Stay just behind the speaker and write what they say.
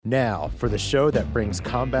Now, for the show that brings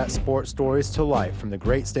combat sports stories to life from the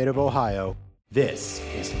great state of Ohio, this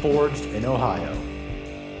is Forged in Ohio.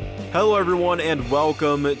 Hello everyone and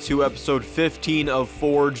welcome to episode 15 of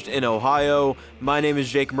Forged in Ohio. My name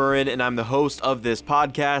is Jake Murrin and I'm the host of this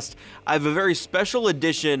podcast. I have a very special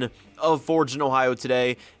edition of Forged in Ohio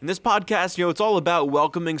today. In this podcast, it's all about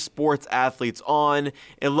welcoming sports athletes on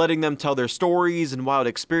and letting them tell their stories and wild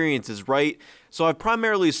experiences, right? So I've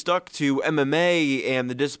primarily stuck to MMA and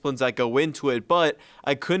the disciplines that go into it, but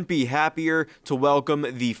I couldn't be happier to welcome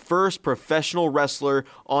the first professional wrestler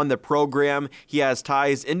on the program. He has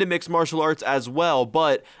ties into mixed martial arts as well,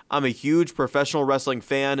 but I'm a huge professional wrestling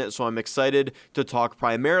fan, so I'm excited to talk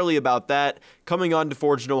primarily about that. Coming on to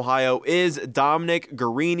Forged in Ohio is Dominic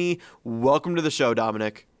Garrini. Welcome to the show,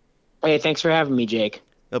 Dominic. Hey, thanks for having me, Jake.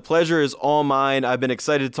 The pleasure is all mine. I've been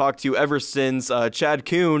excited to talk to you ever since Chad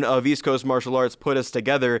Kuhn of East Coast Martial Arts put us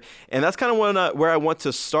together, and that's kind of where I want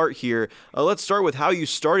to start here. Let's start with how you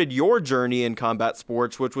started your journey in combat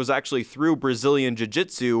sports, which was actually through Brazilian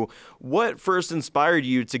Jiu-Jitsu. What first inspired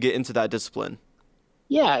you to get into that discipline?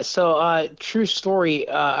 Yeah, so true story.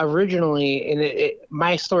 Originally, and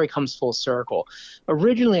my story comes full circle.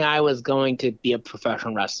 Originally, I was going to be a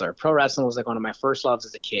professional wrestler. Pro wrestling was like one of my first loves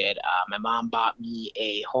as a kid. My mom bought me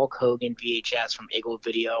a Hulk Hogan VHS from Eagle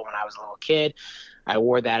Video when I was a little kid. I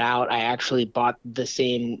wore that out. I actually bought the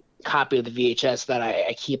same copy of the VHS that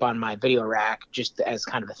I keep on my video rack just as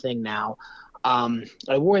kind of a thing now.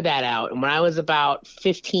 I wore that out. And when I was about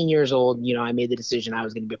 15 years old, I made the decision I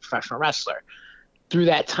was going to be a professional wrestler. Through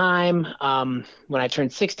that time, when I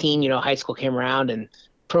turned 16, high school came around and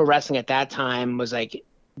pro wrestling at that time was like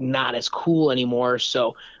not as cool anymore.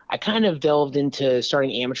 So I kind of delved into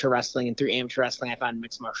starting amateur wrestling, and through amateur wrestling, I found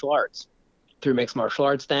mixed martial arts. Through mixed martial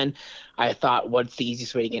arts, then I thought, what's the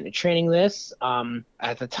easiest way to get into training this?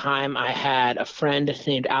 At the time, I had a friend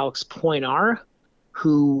named Alex Poinar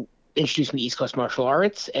who introduced me to East Coast Martial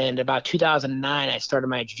Arts. And about 2009, I started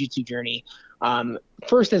my jiu-jitsu journey.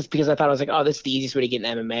 First is because I thought I was like, oh, this is the easiest way to get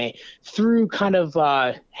in MMA. Through kind of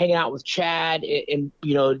hanging out with Chad and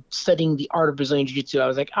studying the art of Brazilian Jiu-Jitsu, I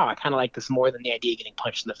was like, oh, I kind of like this more than the idea of getting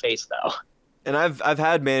punched in the face, though. And I've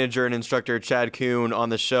had manager and instructor Chad Kuhn on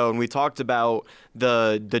the show, and we talked about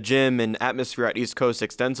the gym and atmosphere at East Coast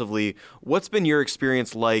extensively. What's been your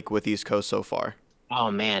experience like with East Coast so far? Oh,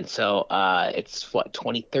 man. So it's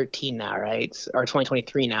 2013 now, right? Or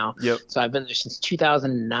 2023 now. Yep. So I've been there since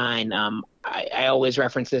 2009. I always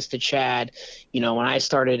reference this to Chad. When I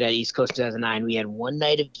started at East Coast 2009, we had one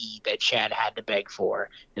night of gi that Chad had to beg for.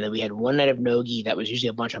 And then we had one night of no gi that was usually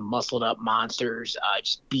a bunch of muscled up monsters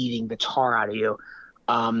just beating the tar out of you.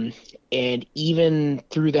 And even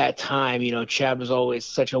through that time, Chad was always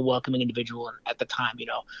such a welcoming individual. And at the time,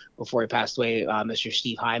 before he passed away, Mr.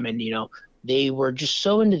 Steve Hyman, they were just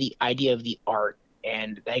so into the idea of the art.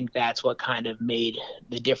 And I think that's what kind of made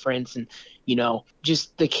the difference. And,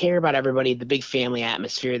 just the care about everybody, the big family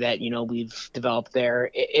atmosphere that, we've developed there,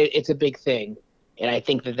 it's a big thing. And I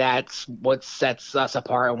think that's what sets us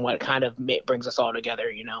apart and what kind of brings us all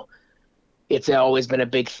together. It's always been a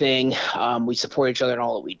big thing. We support each other in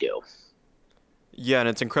all that we do. Yeah, and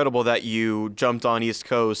it's incredible that you jumped on East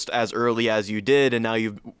Coast as early as you did, and now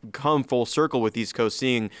you've come full circle with East Coast,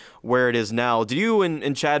 seeing where it is now. Did you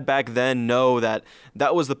and Chad back then know that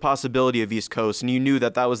that was the possibility of East Coast, and you knew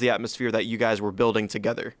that that was the atmosphere that you guys were building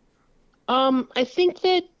together? I think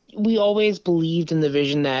that we always believed in the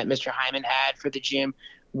vision that Mr. Hyman had for the gym,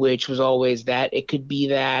 which was always that it could be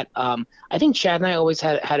that. I think Chad and I always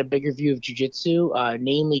had a bigger view of jiu-jitsu,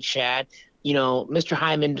 namely Chad. Mr.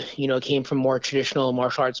 Hyman, came from more traditional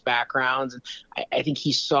martial arts backgrounds. And I think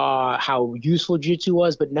he saw how useful jiu-jitsu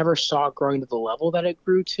was, but never saw it growing to the level that it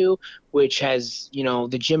grew to, which has,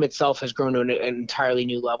 the gym itself has grown to an entirely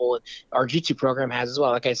new level. Our jiu-jitsu program has as well.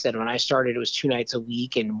 Like I said, when I started, it was 2 nights a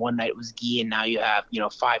week and one night was gi. And now you have,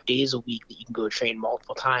 5 days a week that you can go train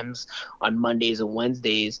multiple times on Mondays and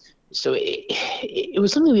Wednesdays. So it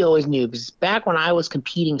was something we always knew, because back when I was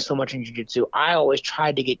competing so much in jiu-jitsu, I always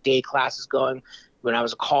tried to get day classes going. When I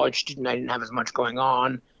was a college student, I didn't have as much going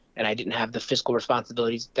on, and I didn't have the fiscal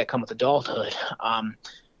responsibilities that come with adulthood.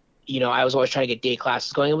 I was always trying to get day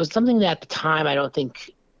classes going. It was something that at the time I don't think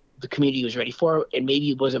the community was ready for, and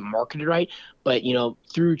maybe it wasn't marketed right. But,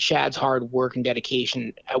 through Chad's hard work and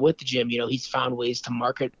dedication with the gym, he's found ways to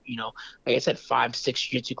market, like I said, 5 to 6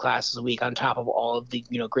 jiu-jitsu classes a week on top of all of the,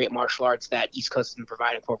 great martial arts that East Coast has been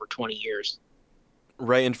providing for over 20 years.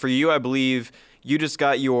 Right. And for you, I believe you just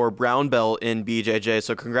got your brown belt in BJJ.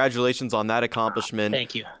 So congratulations on that accomplishment.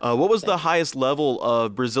 Thank you. What was the highest level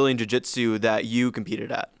of Brazilian Jiu-Jitsu that you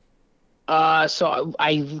competed at? So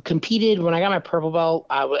I competed when I got my purple belt.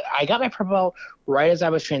 I got my purple belt right as I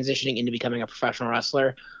was transitioning into becoming a professional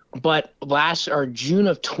wrestler. But last or June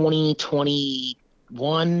of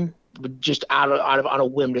 2021, just out of on a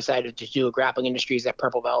whim, decided to do a grappling industries at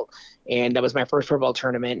purple belt, and that was my first purple belt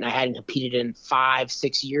tournament. And I hadn't competed in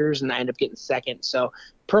 5-6 years, and I ended up getting second. So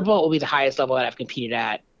purple belt will be the highest level that I've competed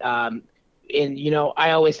at. And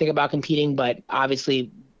I always think about competing, but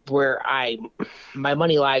obviously where my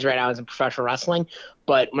money lies right now is in professional wrestling.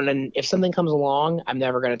 But if something comes along, I'm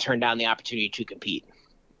never going to turn down the opportunity to compete.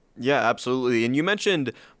 Yeah, absolutely. And you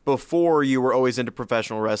mentioned before you were always into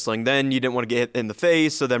professional wrestling, then you didn't want to get hit in the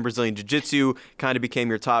face, so then Brazilian Jiu-Jitsu kind of became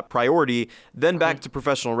your top priority, then back to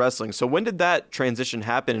professional wrestling. So when did that transition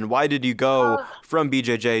happen, and why did you go from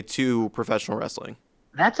BJJ to professional wrestling?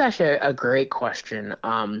 That's actually a great question,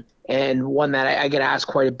 and one that I get asked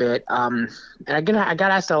quite a bit. And I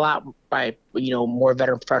got asked a lot by more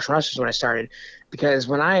veteran professional wrestlers when I started, because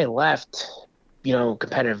when I left,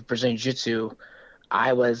 competitive Brazilian Jiu-Jitsu,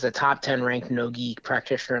 I was a top 10 ranked no-gi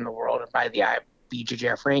practitioner in the world by the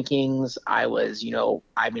IBJJF rankings. I was,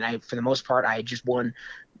 for the most part, I had just won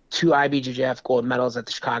 2 IBJJF gold medals at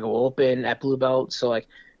the Chicago Open at blue belt. So like,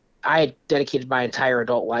 I had dedicated my entire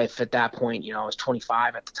adult life at that point. I was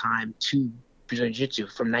 25 at the time to Brazilian Jiu-Jitsu.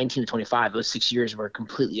 From 19 to 25, those 6 years were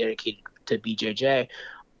completely dedicated to BJJ.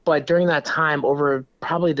 But during that time, over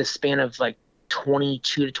probably the span of like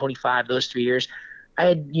 22 to 25, those 3 years, I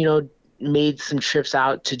had, made some trips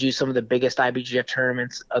out to do some of the biggest IBJJF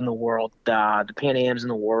tournaments in the world, the Pan Ams in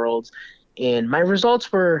the world. And my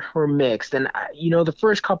results were mixed. And, the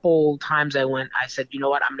first couple times I went, I said, you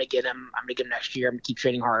know what, I'm going to get him. I'm going to get him next year. I'm going to keep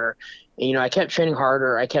training harder. And, I kept training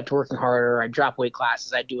harder. I kept working harder. I dropped weight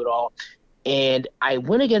classes. I do it all. And I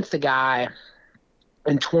went against a guy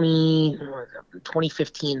in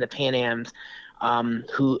 2015, the Pan Ams,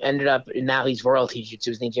 who ended up, now he's royalty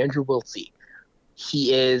jiu-jitsu. His name's Andrew Wiltsey.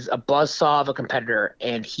 He is a buzzsaw of a competitor,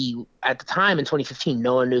 and he, at the time in 2015,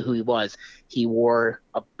 no one knew who he was. He wore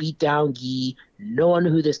a beat-down gi. No one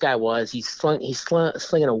knew who this guy was. He's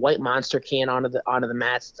slinging a white monster can onto the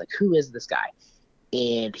mats. It's like, who is this guy?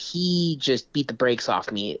 And he just beat the brakes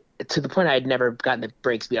off me, to the point I had never gotten the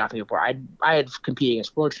brakes beat off me before. I had competed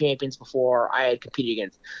against world champions before. I had competed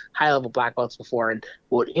against high-level black belts before. And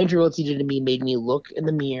what Andrew Wiltsey did to me made me look in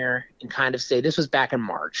the mirror and kind of say, this was back in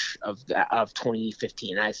March of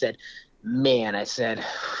 2015. And I said, I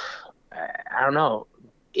don't know.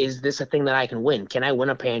 Is this a thing that I can win? Can I win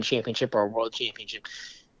a Pan championship or a world championship?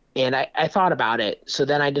 And I thought about it. So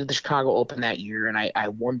then I did the Chicago Open that year, and I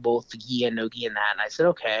won both the gi and no gi in that. And I said,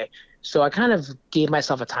 okay. So I kind of gave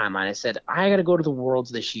myself a timeline. I said, I got to go to the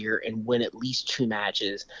Worlds this year and win at least 2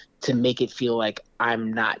 matches to make it feel like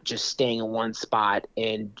I'm not just staying in one spot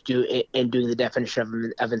and doing the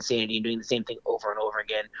definition of insanity and doing the same thing over and over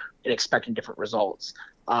again and expecting different results.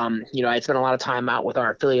 I spent a lot of time out with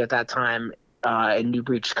our affiliate at that time in New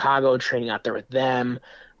Breed, Chicago, training out there with them.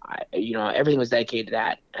 Everything was dedicated to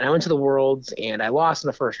that. And I went to the Worlds, and I lost in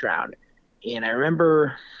the first round. And I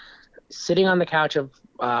remember sitting on the couch of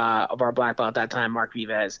our black belt at that time, Mark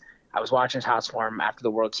Vives. I was watching his house form after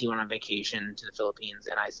the Worlds. He went on vacation to the Philippines,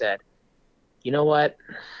 and I said, you know what?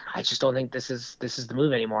 I just don't think this is the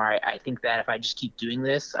move anymore. I think that if I just keep doing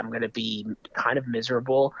this, I'm going to be kind of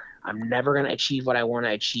miserable. I'm never going to achieve what I want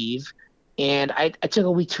to achieve. And I took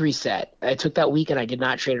a week to reset. I took that week and I did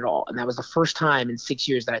not train at all. And that was the first time in 6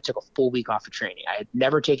 years that I took a full week off of training. I had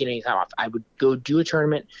never taken any time off. I would go do a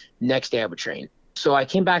tournament. Next day I would train. So I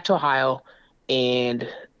came back to Ohio and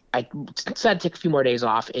I decided to take a few more days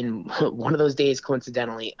off. And one of those days,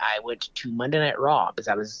 coincidentally, I went to Monday Night Raw because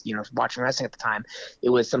I was, watching wrestling at the time. It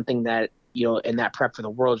was something that, in that prep for the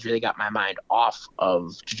Worlds really got my mind off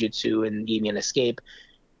of jiu-jitsu and gave me an escape.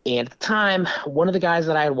 And at the time, one of the guys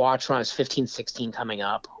that I had watched when I was 15, 16 coming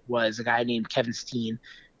up was a guy named Kevin Steen.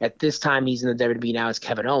 At this time, he's in the WWE now as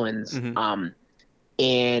Kevin Owens. Mm-hmm.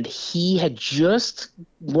 And he had just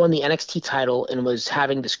won the NXT title and was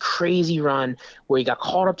having this crazy run where he got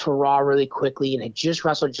called up to Raw really quickly and had just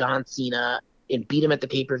wrestled John Cena and beat him at the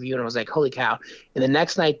pay-per-view. And I was like, holy cow. And the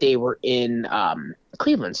next night they were in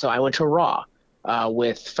Cleveland. So I went to Raw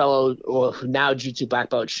with now Jiu-Jitsu black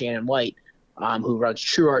belt Shannon White. Who runs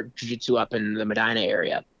True Art Jiu-Jitsu up in the Medina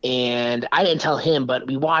area. And I didn't tell him, but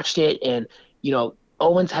we watched it, and,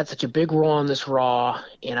 Owens had such a big role on this Raw,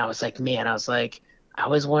 and I was like, I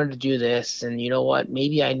always wanted to do this, and you know what?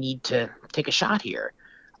 Maybe I need to take a shot here.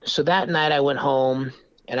 So that night I went home,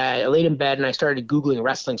 and I laid in bed, and I started Googling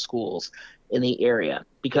wrestling schools in the area,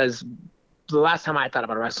 because the last time I thought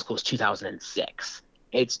about a wrestling school was 2006.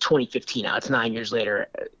 It's 2015 now. It's 9 years later.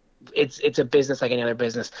 it's a business like any other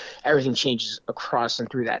business. Everything changes across and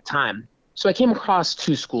through that time. So I came across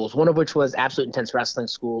two schools, one of which was Absolute Intense Wrestling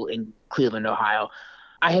School in Cleveland, Ohio.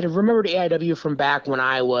 I had remembered AIW from back when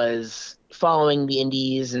I was following the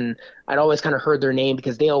indies, and I'd always kind of heard their name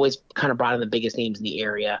because they always kind of brought in the biggest names in the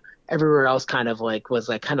area. Everywhere else kind of like was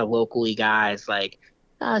like kind of locally guys like,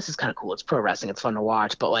 this is kind of cool. It's pro wrestling. It's fun to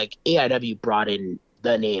watch. But like AIW brought in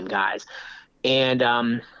the name guys. And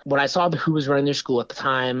when I saw who was running their school at the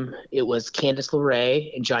time, it was Candice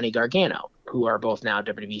LeRae and Johnny Gargano, who are both now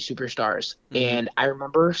WWE superstars. Mm-hmm. And I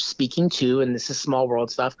remember speaking to, and this is small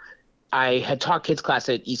world stuff, I had taught kids class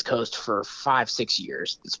at East Coast for 5-6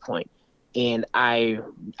 years at this point. And I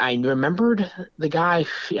remembered the guy.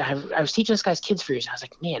 I was teaching this guy's kids for years. I was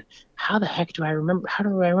like, man, how do I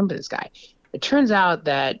remember this guy? It turns out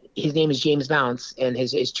that his name is James Bounce, and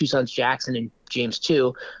his two sons, Jackson and James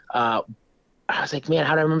too. I was like, man,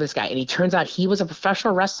 how do I remember this guy? And he turns out he was a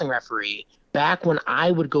professional wrestling referee back when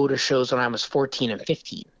I would go to shows when I was 14 and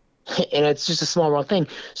 15. And it's just a small world thing.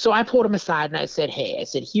 So I pulled him aside and I said,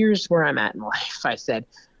 here's where I'm at in life. I said,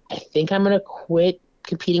 I think I'm going to quit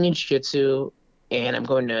competing in jiu-jitsu and I'm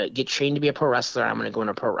going to get trained to be a pro wrestler. I'm going to go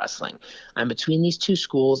into pro wrestling. I'm between these two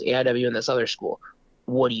schools, AIW and this other school.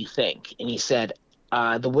 What do you think? And he said,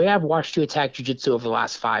 the way I've watched you attack jiu-jitsu over the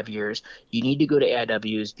last 5 years, you need to go to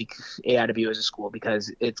AIW as a school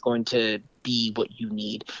because it's going to be what you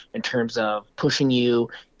need in terms of pushing you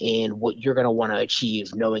and what you're going to want to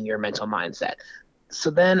achieve, knowing your mental mindset. So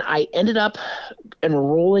then I ended up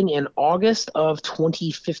enrolling in August of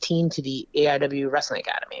 2015 to the AIW Wrestling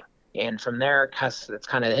Academy. And from there, that's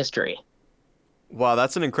kind of the history. Wow,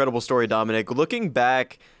 that's an incredible story, Dominic. Looking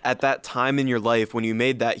back at that time in your life when you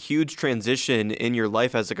made that huge transition in your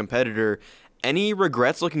life as a competitor, any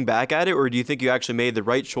regrets looking back at it, or do you think you actually made the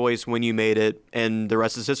right choice when you made it and the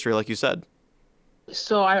rest is history, like you said?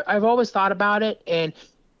 So I've always thought about it, and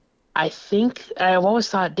I think I've always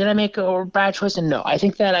thought, did I make a bad choice? And no, I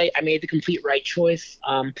think that I made the complete right choice.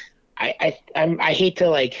 I hate to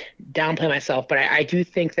like downplay myself, but I do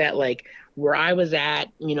think that like where I was at,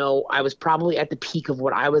 I was probably at the peak of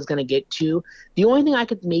what I was going to get to. The only thing I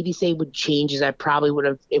could maybe say would change is it would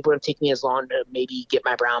have taken me as long to maybe get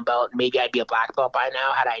my brown belt. Maybe I'd be a black belt by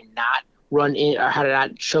now had I not run in or had I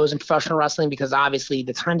not chosen professional wrestling, because obviously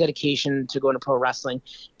the time dedication to go into pro wrestling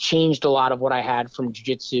changed a lot of what I had from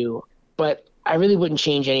jiu-jitsu, but I really wouldn't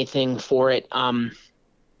change anything for it.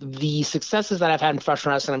 The successes that I've had in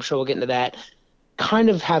professional wrestling, I'm sure we'll get into that, kind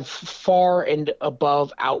of have far and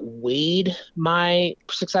above outweighed my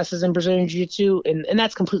successes in Brazilian Jiu-Jitsu, and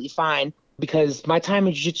that's completely fine because my time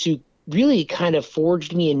in Jiu-Jitsu really kind of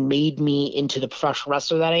forged me and made me into the professional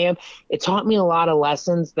wrestler that I am. It taught me a lot of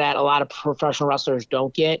lessons that a lot of professional wrestlers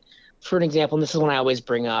don't get. For an example, and this is one I always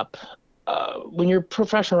bring up, when you're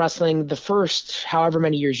professional wrestling, the first however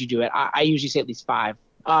many years you do it, I usually say at least 5.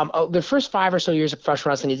 The first 5 or so years of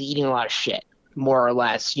professional wrestling is eating a lot of shit, more or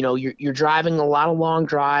less. You're driving a lot of long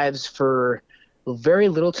drives for very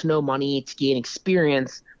little to no money to gain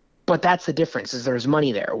experience, but that's the difference, is there's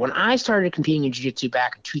money there. When I started competing in jiu-jitsu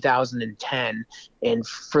back in 2010, and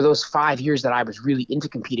for those 5 years that I was really into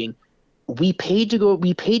competing, we paid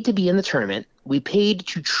to be in the tournament, we paid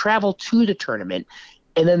to travel to the tournament,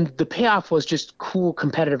 and then the payoff was just cool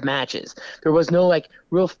competitive matches. There was no like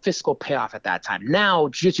real fiscal payoff at that time. Now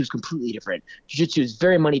jiu-jitsu is completely different. Jiu-jitsu is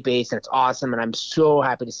very money based and it's awesome, and I'm so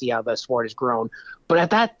happy to see how the sport has grown. But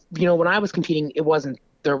at that, when I was competing, there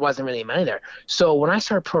wasn't really money there. So when I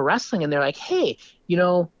started pro wrestling and they're like, hey,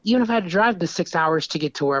 even if I had to drive the 6 hours to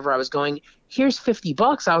get to wherever I was going, here's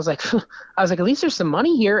 $50. I was like, at least there's some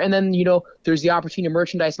money here. And then, there's the opportunity to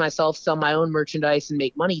merchandise myself, sell my own merchandise and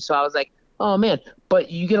make money. So I was like, oh man. But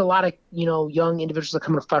you get a lot of, young individuals that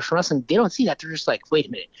come to professional wrestling. They don't see that. They're just like, wait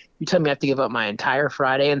a minute. You tell me I have to give up my entire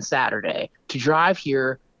Friday and Saturday to drive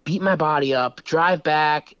here, beat my body up, drive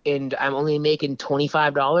back, and I'm only making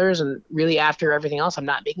 $25, and really after everything else, I'm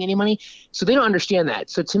not making any money. So they don't understand that.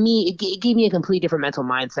 So to me, it gave me a completely different mental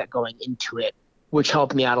mindset going into it, which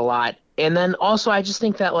helped me out a lot. And then also, I just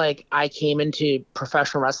think that like I came into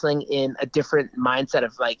professional wrestling in a different mindset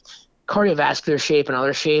of like cardiovascular shape and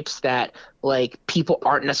other shapes that like people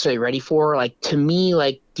aren't necessarily ready for. Like to me,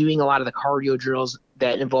 like doing a lot of the cardio drills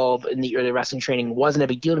that involve in the early wrestling training wasn't a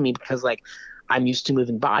big deal to me because like I'm used to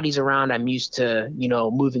moving bodies around. I'm used to,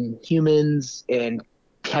 moving humans and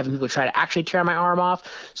having people try to actually tear my arm off.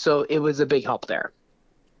 So it was a big help there.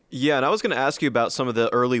 Yeah, and I was going to ask you about some of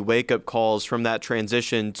the early wake-up calls from that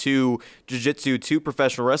transition to jiu-jitsu to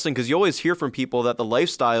professional wrestling, because you always hear from people that the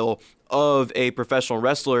lifestyle of a professional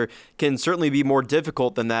wrestler can certainly be more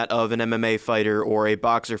difficult than that of an MMA fighter or a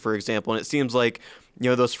boxer, for example. And it seems like,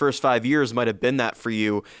 those first 5 years might have been that for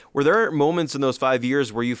you. Were there moments in those 5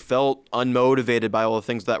 years where you felt unmotivated by all the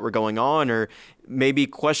things that were going on, or maybe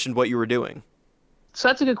questioned what you were doing? So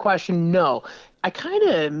that's a good question. No, I kind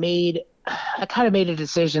of made a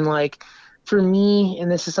decision, like, for me, and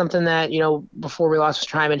this is something that, before we lost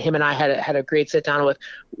time, and him and I had a great sit down with,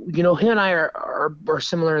 him and I are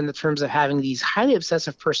similar in the terms of having these highly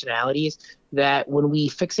obsessive personalities that when we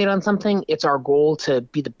fixate on something, it's our goal to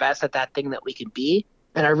be the best at that thing that we can be.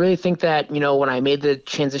 And I really think that, when I made the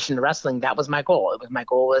transition to wrestling, that was my goal. My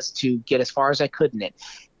goal was to get as far as I could in it.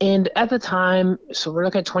 And at the time, so we're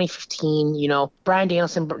looking at 2015, Bryan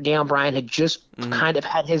Danielson, Daniel Bryan had just kind of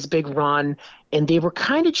had his big run, and they were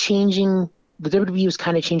kind of changing. The WWE was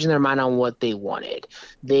kind of changing their mind on what they wanted.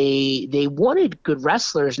 They wanted good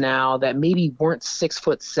wrestlers now that maybe weren't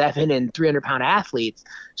 6'7" and 300-pound athletes.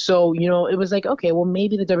 So, it was like, okay, well,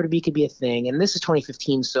 maybe the WWE could be a thing. And this is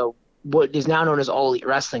 2015, so what is now known as All Elite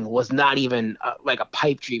Wrestling was not even like a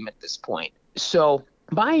pipe dream at this point. So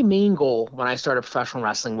my main goal when I started professional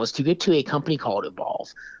wrestling was to get to a company called Evolve.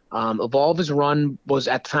 Evolve was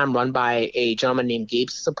at the time run by a gentleman named Gabe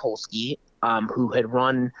Sapolsky, who had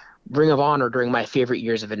run Ring of Honor during my favorite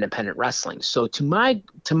years of independent wrestling. So to my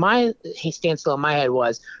standstill in my head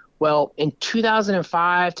was, well, in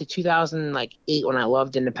 2005 to 2008, when I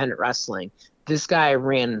loved independent wrestling, this guy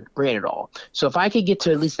ran it all. So if I could get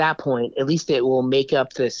to at least that point, at least it will make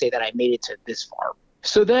up to say that I made it to this far.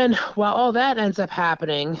 So then, while all that ends up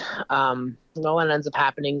happening,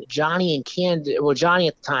 Johnny at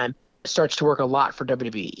the time starts to work a lot for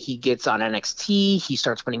WWE. He gets on NXT. He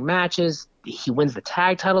starts winning matches. He wins the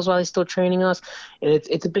tag titles while he's still training us, and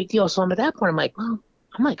it's a big deal. So I'm at that point, I'm like, well,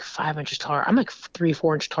 I'm like 5 inches taller. I'm like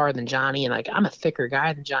 3-4 inches taller than Johnny, and like I'm a thicker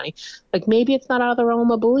guy than Johnny. Like maybe it's not out of the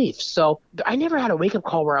realm of belief. So I never had a wake up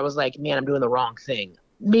call where I was like, man, I'm doing the wrong thing.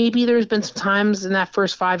 Maybe there's been some times in that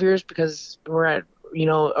first 5 years, because we're at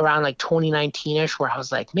around like 2019ish, where I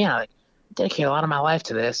was like, man, I dedicate a lot of my life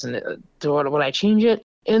to this, and would I change it?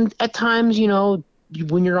 And at times,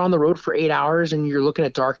 when you're on the road for 8 hours and you're looking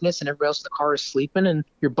at darkness and everybody else in the car is sleeping and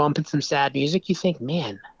you're bumping some sad music, you think,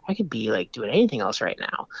 man, I could be like doing anything else right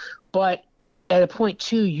now. But at a point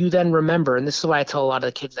too, you then remember, and this is why I tell a lot of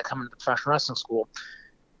the kids that come into professional wrestling school,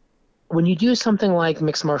 when you do something like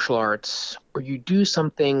mixed martial arts, or you do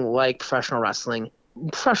something like professional wrestling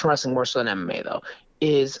more so than MMA though,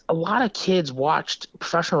 is a lot of kids watched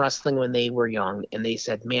professional wrestling when they were young and they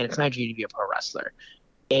said, man, it's my dream to be a pro wrestler.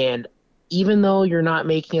 And even though you're not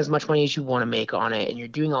making as much money as you want to make on it and you're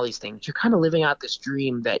doing all these things, you're kind of living out this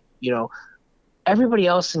dream that, everybody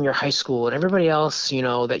else in your high school and everybody else,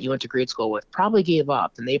 that you went to grade school with probably gave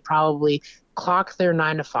up, and they probably clock their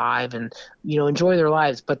 9 to 5 and, enjoy their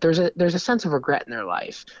lives. But there's a sense of regret in their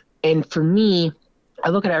life. And for me, I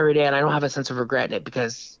look at it every day and I don't have a sense of regret in it,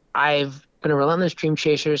 because I've been a relentless dream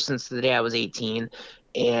chaser since the day I was 18.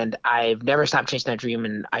 And I've never stopped chasing that dream,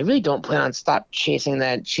 and I really don't plan on stop chasing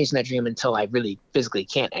that dream until I really physically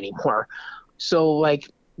can't anymore. So like,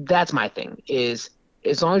 that's my thing, is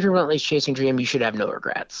as long as you're relentlessly chasing dream, you should have no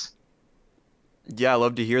regrets. Yeah, I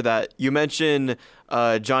love to hear that. You mentioned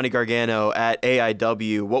Johnny Gargano at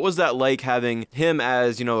AIW. What was that like, having him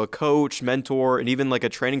as, a coach, mentor, and even like a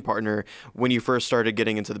training partner when you first started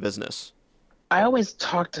getting into the business? I always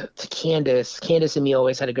talked to Candace. Candace and me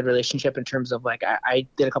always had a good relationship in terms of like, I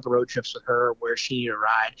did a couple road trips with her where she needed a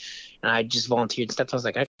ride, and I just volunteered and stuff. So I was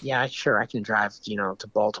like, yeah, sure, I can drive, to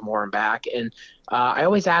Baltimore and back. And I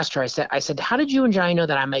always asked her, I said, how did you and Johnny know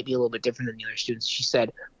that I might be a little bit different than the other students? She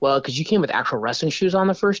said, well, because you came with actual wrestling shoes on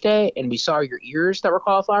the first day, and we saw your ears that were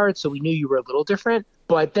cauliflowered, so we knew you were a little different.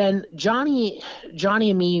 But then Johnny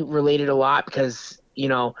and me related a lot because,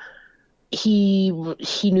 he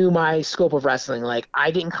knew my scope of wrestling. Like,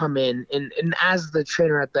 I didn't come in, and as the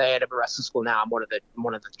trainer at the AIW Wrestling School now, I'm one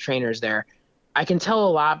of the trainers there. I can tell a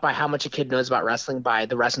lot by how much a kid knows about wrestling by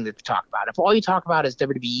the wrestling that we talk about. If all you talk about is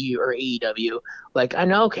WWE or AEW, like, I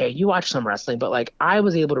know, okay, you watch some wrestling, but like, I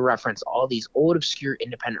was able to reference all these old obscure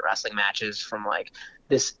independent wrestling matches from like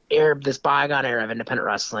this bygone era of independent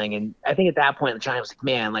wrestling. And I think at that point, Johnny was like,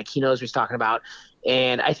 man, like, he knows what he's talking about.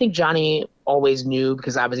 And I think Johnny always knew,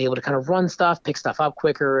 because I was able to kind of run stuff, pick stuff up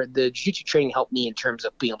quicker. The jiu-jitsu training helped me in terms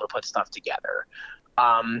of being able to put stuff together.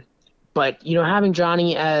 But, having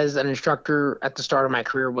Johnny as an instructor at the start of my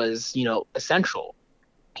career was, essential.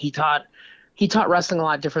 He taught he taught wrestling a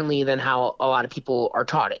lot differently than how a lot of people are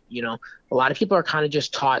taught it. A lot of people are kind of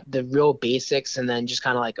just taught the real basics and then just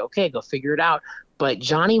kind of like, okay, go figure it out. But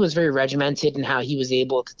Johnny was very regimented in how he was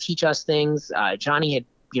able to teach us things. Johnny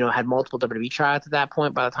had multiple WWE tryouts at that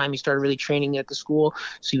point by the time he started really training at the school.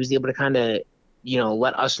 So he was able to kind of,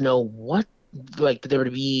 let us know what like the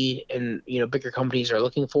WWE and bigger companies are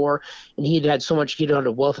looking for, and he had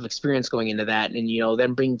a wealth of experience going into that, and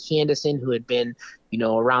then bringing Candice in, who had been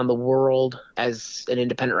around the world as an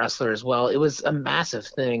independent wrestler as well. It was a massive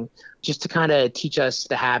thing just to kind of teach us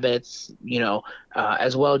the habits,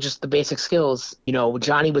 as well just the basic skills.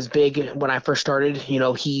 Johnny was big when I first started.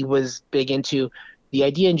 He was big into the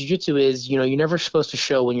idea in jiu-jitsu is, you're never supposed to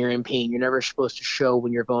show when you're in pain. You're never supposed to show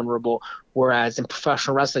when you're vulnerable. Whereas in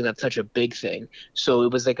professional wrestling, that's such a big thing. So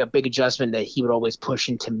it was like a big adjustment that he would always push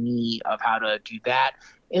into me of how to do that.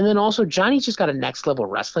 And then also Johnny's just got a next level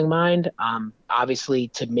wrestling mind. Obviously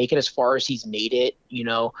to make it as far as he's made it,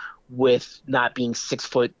 with not being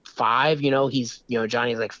 6'5", he's,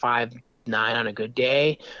 Johnny's like 5'9" on a good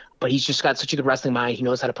day, but he's just got such a good wrestling mind. He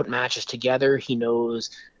knows how to put matches together. He knows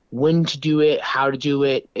when to do it, how to do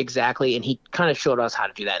it exactly, and he kind of showed us how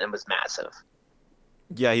to do that, and it was massive.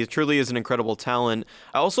 Yeah, he truly is an incredible talent.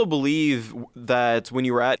 I also believe that when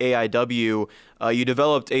you were at AIW, you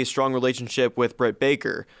developed a strong relationship with Britt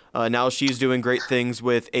Baker. Now she's doing great things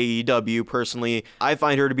with AEW. Personally, I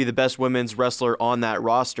find her to be the best women's wrestler on that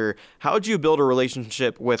roster. How did you build a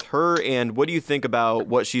relationship with her, and what do you think about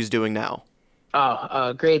what she's doing now?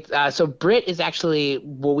 Oh, great. So Britt is actually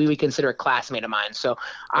what we would consider a classmate of mine. So okay.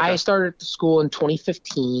 I started the school in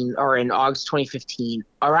 2015, or in August 2015.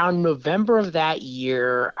 Around November of that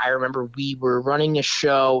year, I remember we were running a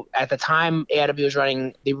show. At the time, AIW was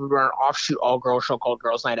running, they would run an offshoot all-girls show called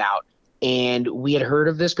Girls Night Out. And we had heard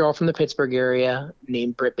of this girl from the Pittsburgh area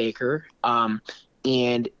named Britt Baker.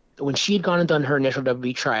 And when she had gone and done her initial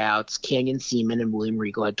WWE tryouts, Canyon Seaman and William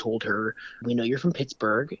Regal had told her, we know you're from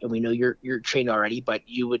Pittsburgh and we know you're trained already, but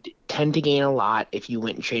you would tend to gain a lot if you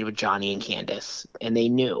went and trained with Johnny and Candice. And they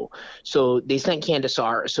knew. So they sent Candice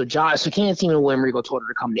so Canyon Seaman and William Regal told her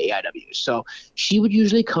to come to AIW. So she would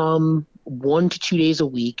usually come 1 to 2 days a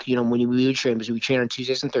week, when we would train, because we train on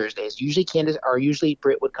Tuesdays and Thursdays. Usually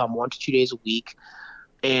Britt would come 1 to 2 days a week.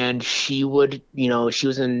 And she would, she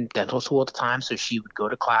was in dental school at the time, so she would go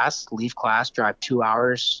to class, leave class, drive 2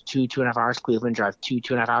 hours, 2.5 hours to Cleveland, drive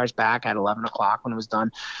 2.5 hours back at 11 o'clock when it was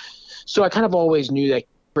done. So I kind of always knew that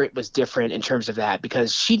Britt was different in terms of that,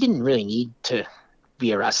 because she didn't really need to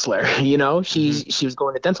be a wrestler, She was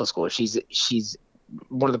going to dental school. She's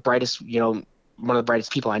one of the brightest, one of the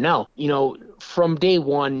brightest people I know. From day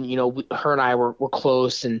one, her and I were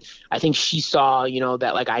close, and I think she saw,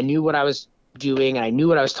 that like I knew what I was doing, and I knew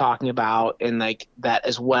what I was talking about, and like that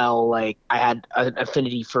as well. Like I had an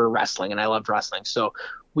affinity for wrestling, and I loved wrestling, so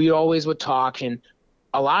we always would talk. And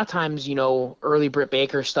a lot of times, early Britt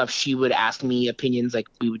Baker stuff, she would ask me opinions. Like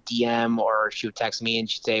we would DM, or she would text me and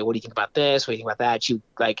she'd say, what do you think about this, what do you think about that? She would,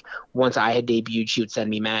 like, once I had debuted, she would send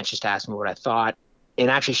me matches to ask me what I thought. And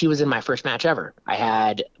actually, she was in my first match ever.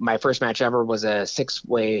 My first match ever was a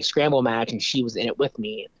 6-way scramble match, and she was in it with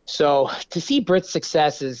me. So to see Britt's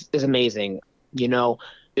success is amazing.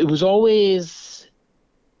 It was always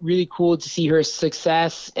really cool to see her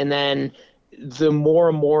success. And then the more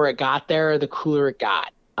and more it got there, the cooler it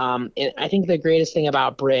got. And I think the greatest thing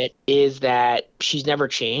about Britt is that she's never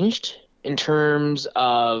changed in terms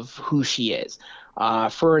of who she is.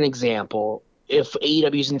 For an example, if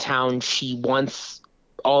AEW's in town, she wants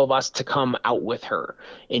all of us to come out with her,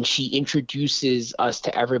 and she introduces us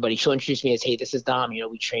to everybody. She'll introduce me as, hey, this is Dom,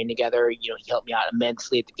 we train together, he helped me out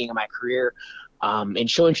immensely at the beginning of my career. And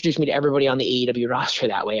she'll introduce me to everybody on the AEW roster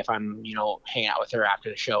that way if I'm, hanging out with her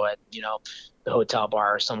after the show at, the hotel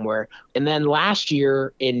bar or somewhere. And then last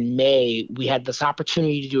year in May, we had this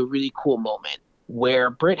opportunity to do a really cool moment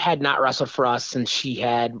where Britt had not wrestled for us since she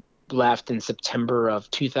had left in September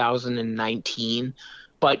of 2019.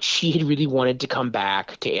 But she had really wanted to come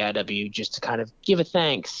back to AIW just to kind of give a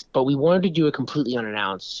thanks. But we wanted to do it completely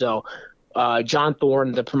unannounced. So John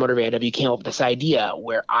Thorne, the promoter of AIW, came up with this idea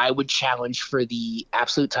where I would challenge for the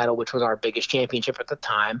Absolute title, which was our biggest championship at the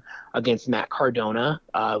time, against Matt Cardona,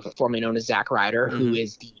 formerly known as Zack Ryder, who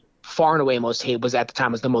is the far and away most hated, was at the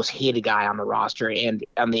time was the most hated guy on the roster and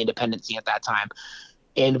on the independent scene at that time.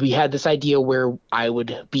 And we had this idea where I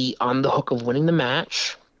would be on the hook of winning the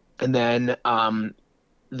match, and then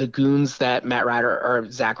the goons that Matt Ryder or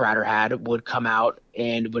Zack Ryder had would come out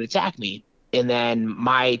and would attack me. And then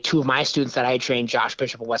two of my students that I had trained, Josh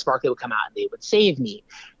Bishop and Wes Barkley, would come out and they would save me.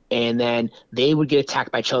 And then they would get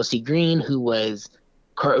attacked by Chelsea Green, who was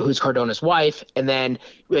who's Cardona's wife, and then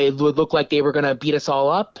it would look like they were going to beat us all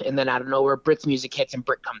up, and then out of nowhere, Britt's music hits and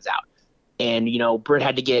Britt comes out. And, Britt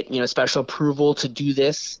had to get, special approval to do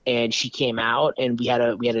this, and she came out, and we had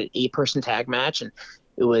an 8-person tag match, and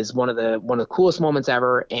it was one of the coolest moments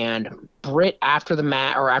ever. And Britt, after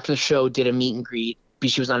the show, did a meet and greet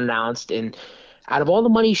because she was unannounced, and out of all the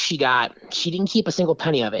money she got, she didn't keep a single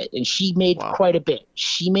penny of it, and she made quite a bit.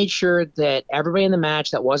 She made sure that everybody in the match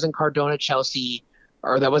that wasn't Cardona or Chelsea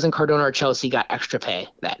got extra pay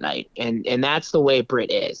that night, and that's the way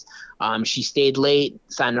Britt is. She stayed late,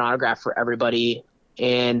 signed an autograph for everybody,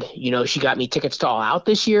 and she got me tickets to All Out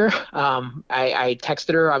this year. I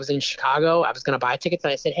texted her. I was in Chicago. I was going to buy tickets,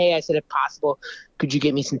 and I said, "Hey," I said, "if possible, could you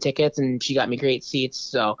get me some tickets?" And she got me great seats.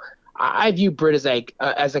 So I view Britt as like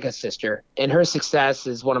a sister, and her success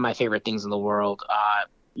is one of my favorite things in the world.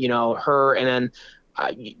 Her, and then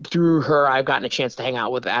through her, I've gotten a chance to hang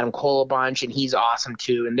out with Adam Cole a bunch, and he's awesome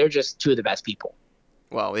too. And they're just two of the best people.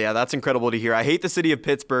 Well, yeah, that's incredible to hear. I hate the city of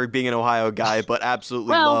Pittsburgh, being an Ohio guy, but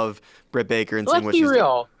absolutely love Britt Baker and seeing what she's doing. Let's be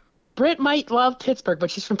real. Britt might love Pittsburgh,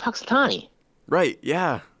 but she's from Punxsutawney. Right,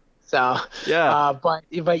 yeah. So, yeah. But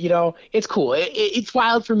it's cool. It's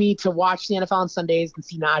wild for me to watch the NFL on Sundays and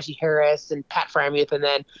see Najee Harris and Pat Freiermuth, and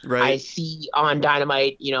then I see on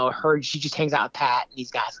Dynamite, she just hangs out with Pat and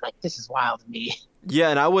these guys. I'm like, this is wild to me. Yeah,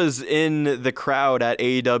 and I was in the crowd at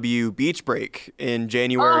AEW Beach Break in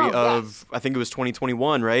January of, I think it was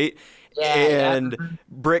 2021, right? Yeah, and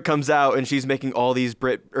Britt comes out and she's making all these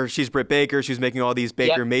she's Britt Baker. She's making all these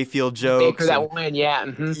Baker Mayfield jokes. Baker that win, yeah.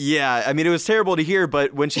 Mm-hmm. Yeah, I mean, it was terrible to hear,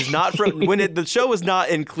 but when she's not the show was not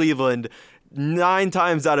in Cleveland, 9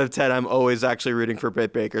 times out of 10, I'm always actually rooting for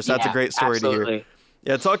Britt Baker. So that's a great story to hear.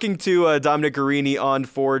 Yeah, talking to Dominic Garrini on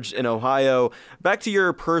Forged in Ohio. Back to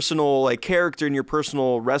your personal character and your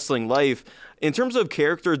personal wrestling life. In terms of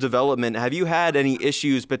character development, have you had any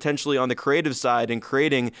issues potentially on the creative side in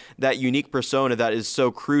creating that unique persona that is so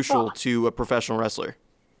crucial to a professional wrestler?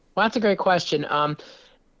 Well, that's a great question.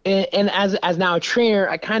 And as now a trainer,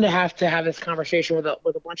 I kind of have to have this conversation with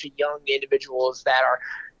a bunch of young individuals that are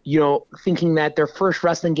thinking that their first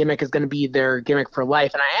wrestling gimmick is going to be their gimmick for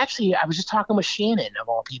life. And I was just talking with Shannon, of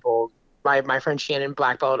all people, my friend Shannon,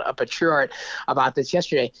 black belt up at True Art, about this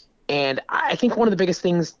yesterday. And I think one of the biggest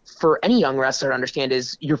things for any young wrestler to understand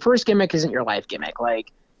is your first gimmick isn't your life gimmick.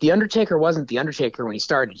 Like, The Undertaker wasn't The Undertaker when he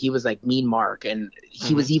started. He was like Mean Mark, and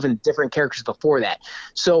he was even different characters before that.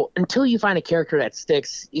 So until you find a character that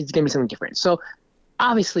sticks, it's going to be something different. So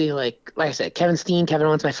obviously, like I said, Kevin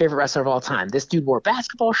Owens, my favorite wrestler of all time. This dude wore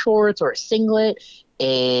basketball shorts or a singlet,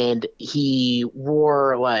 and he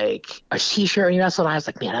wore like a t-shirt and he wrestled. And I was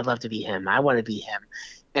like, man, I'd love to be him. I want to be him.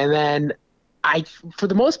 And then for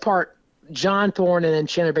the most part, John Thorne and then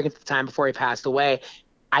Chandler Bing at the time before he passed away,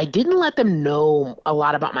 I didn't let them know a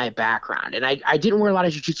lot about my background. And I didn't wear a lot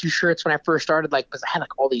of jiu-jitsu shirts when I first started, because I had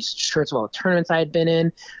all these shirts of all the tournaments I had been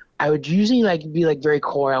in. I would usually be very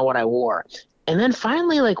coy on what I wore. And then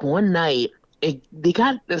finally, one night,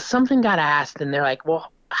 something got asked, and they're like,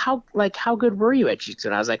 well, how good were you at jiu-jitsu?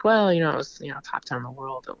 And I was like, well, I was, top 10 in the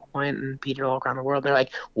world at one point and Peter all around the world. And they're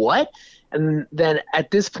like, what? And then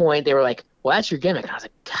at this point, they were like, well, that's your gimmick. And I was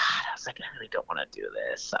like, God, I really don't want to do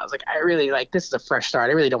this. I was like, I really this is a fresh start.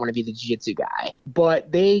 I really don't want to be the jiu-jitsu guy.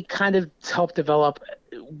 But they kind of helped develop.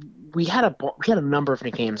 We had a number of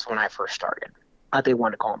nicknames when I first started. They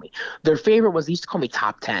wanted to call me. Their favorite was they used to call me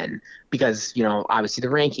Top 10 because, obviously the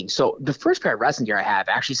ranking. So the first pair of wrestling gear I have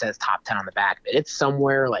actually says Top 10 on the back of it. It's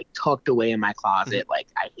somewhere tucked away in my closet. I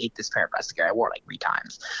hate this pair of wrestling gear. I wore it 3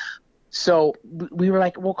 times. So we were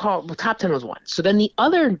like, Top 10 was one. So then the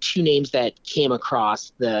other 2 names that came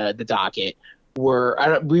across the docket were,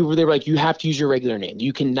 they were like, you have to use your regular name.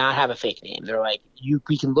 You cannot have a fake name. They're like,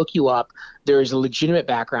 we can look you up. There is a legitimate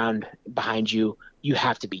background behind you. You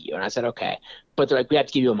have to be you. And I said, okay. But they're like, we have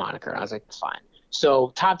to give you a moniker. And I was like, it's fine.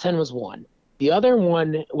 So Top 10 was one. The other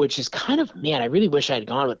one, which is kind of, man, I really wish I had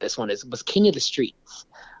gone with this one, was King of the Streets.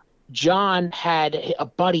 John had a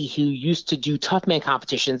buddy who used to do tough man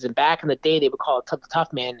competitions, and back in the day they would call it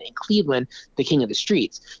tough man in Cleveland the King of the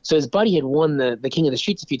Streets. So his buddy had won the King of the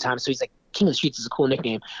Streets a few times, so he's like, King of the Streets is a cool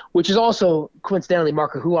nickname, which is also coincidentally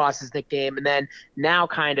Marco Huas's nickname. And then now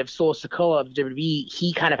kind of Solo Sikoa of WWE,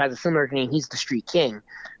 he kind of has a similar name. He's the Street King.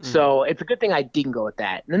 Mm-hmm. So it's a good thing I didn't go with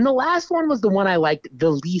that. And then the last one was the one I liked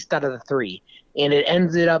the least out of the 3, and it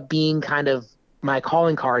ended up being kind of my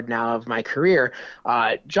calling card now of my career.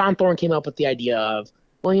 John Thorne came up with the idea of,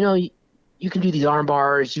 well, you can do these arm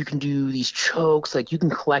bars, you can do these chokes, you can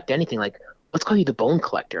collect anything. Let's call you the Bone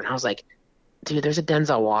Collector. And I was like, dude, there's a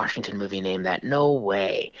Denzel Washington movie named that. No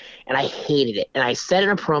way. And I hated it. And I said it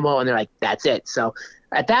in a promo, and they're like, that's it. So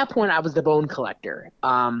At that point, I was the bone collector.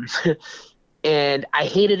 And I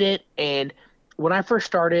hated it. And when I first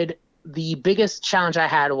started, the biggest challenge I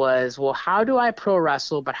had was, well, how do I pro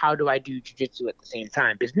wrestle, but how do I do jiu-jitsu at the same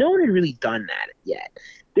time? Because no one had really done that yet.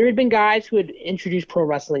 There had been guys who had introduced pro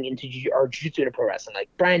wrestling into or jiu-jitsu into pro wrestling, like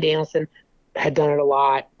Bryan Danielson had done it a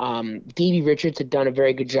lot. Davey Richards had done a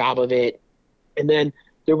very good job of it. And then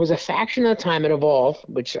there was a faction at the time at Evolve,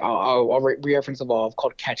 which I'll reference Evolve,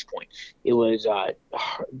 called Catchpoint. It was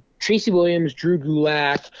Tracy Williams, Drew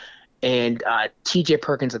Gulak, and T.J.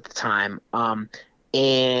 Perkins at the time.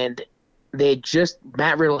 And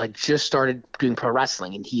Matt Riddle had just started doing pro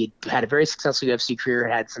wrestling, and he had a very successful UFC career,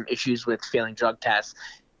 had some issues with failing drug tests.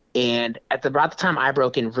 And about the time I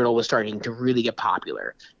broke in, Riddle was starting to really get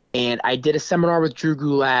popular. And I did a seminar with Drew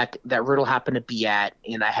Gulak that Riddle happened to be at,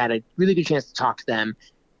 and I had a really good chance to talk to them.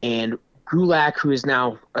 And Gulak, who is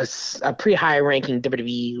now a pretty high-ranking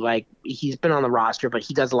WWE, like he's been on the roster, but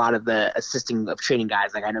he does a lot of the assisting of training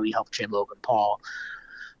guys. Like I know he helped train Logan Paul.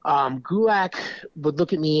 Gulak would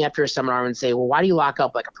look at me after a seminar and say, well, why do you lock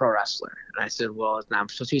up like a pro wrestler? And I said, well, it's not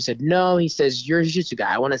supposed to. He said, no. He says, you're a jiu-jitsu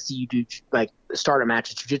guy. I want to see you do like start a match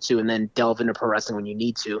of jiu-jitsu and then delve into pro wrestling when you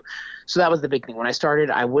need to. So that was the big thing. When I started,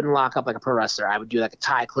 I wouldn't lock up like a pro wrestler. I would do like a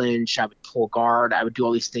tie clinch. I would pull guard. I would do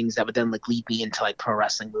all these things that would then like lead me into like pro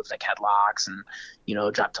wrestling moves like headlocks and,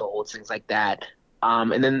 drop toe holds, things like that.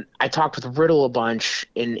 And then I talked with Riddle a bunch,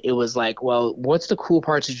 and it was like, well, what's the cool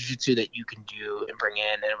parts of jiu-jitsu that you can do and bring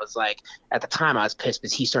in? And it was like, at the time I was pissed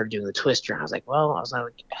because he started doing the twister. And I was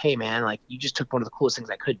like, hey man, like you just took one of the coolest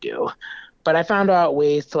things I could do. But I found out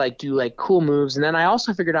ways to like do like cool moves. And then I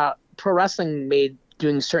also figured out pro wrestling made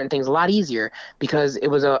doing certain things a lot easier because it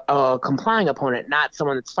was a complying opponent, not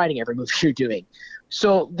someone that's fighting every move you're doing.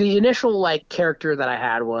 So the initial like character that I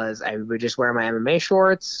had was I would just wear my MMA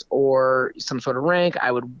shorts or some sort of rank.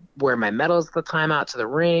 I would wear my medals at the time out to the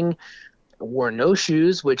ring. I wore no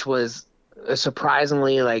shoes, which was a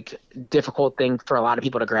surprisingly like difficult thing for a lot of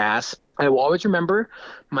people to grasp. I will always remember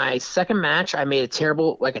my second match. I made a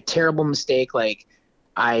terrible mistake. Like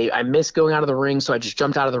I missed going out of the ring, so I just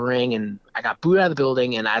jumped out of the ring and I got booed out of the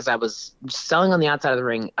building. And as I was selling on the outside of the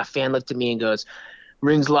ring, a fan looked at me and goes,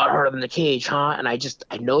 "Ring's a lot harder than the cage, huh?" And I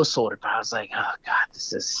no-sold it, but I was like, oh God,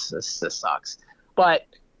 this sucks. But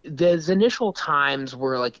those initial times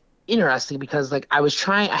were like interesting because like I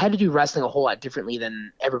had to do wrestling a whole lot differently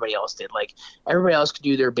than everybody else did. Like everybody else could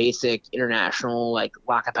do their basic international, like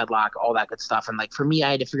lock up, headlock, all that good stuff. And like for me,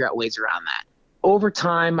 I had to figure out ways around that. Over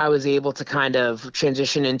time, I was able to kind of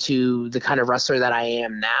transition into the kind of wrestler that I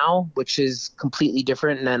am now, which is completely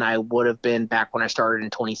different than I would have been back when I started in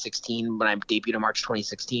 2016, when I debuted in March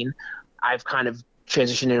 2016. I've kind of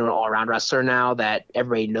transitioned into an all-around wrestler now that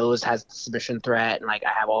everybody knows has the submission threat, and like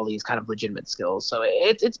I have all these kind of legitimate skills. So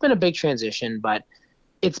it's been a big transition, but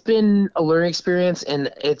it's been a learning experience,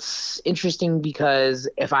 and it's interesting because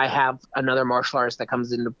if I have another martial artist that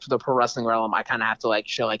comes into the pro wrestling realm, I kind of have to like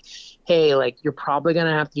show like, hey, like you're probably going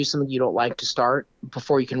to have to do something you don't like to start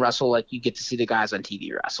before you can wrestle. Like you get to see the guys on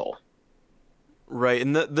TV wrestle. Right.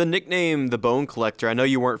 And the nickname, the Bone Collector, I know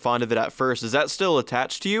you weren't fond of it at first. Is that still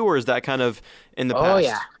attached to you, or is that kind of in the past? Oh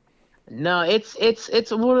yeah. No, it's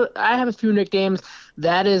I have a few nicknames.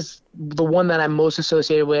 That is the one that I'm most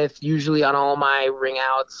associated with. Usually on all my ring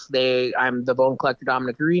outs, I'm the Bone Collector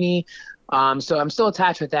Dominic Garrini. So I'm still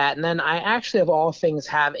attached with that. And then I actually, of all things,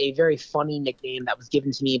 have a very funny nickname that was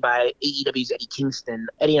given to me by AEW's Eddie Kingston.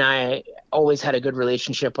 Eddie and I always had a good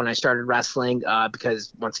relationship when I started wrestling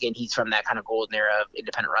because, once again, he's from that kind of golden era of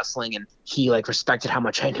independent wrestling, and he like respected how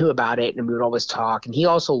much I knew about it, and we would always talk. And he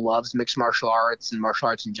also loves mixed martial arts and martial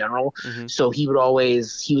arts in general. Mm-hmm. So he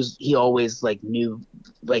always like knew,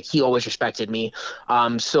 like he always respected me.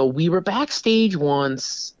 So we were backstage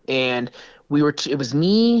once, and it was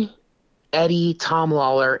me, Eddie, Tom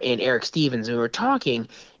Lawler, and Eric Stevens. We were talking,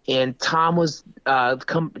 and Tom was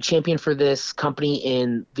champion for this company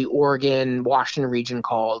in the Oregon, Washington region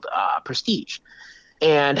called Prestige.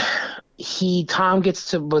 And the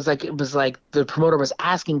promoter was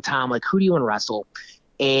asking Tom, like, who do you want to wrestle?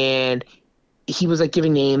 And he was like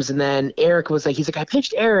giving names, and then Eric was like, I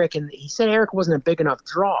pitched Eric, and he said Eric wasn't a big enough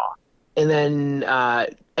draw. And then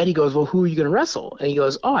Eddie goes, well, who are you going to wrestle? And he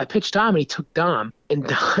goes, oh, I pitched Dom, and he took Dom.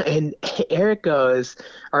 And Eddie goes,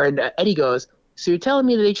 so you're telling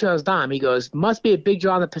me that they chose Dom? He goes, must be a big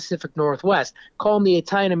draw in the Pacific Northwest. Call him the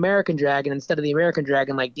Italian-American Dragon instead of the American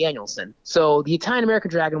Dragon like Danielson. So the Italian-American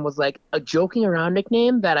Dragon was like a joking around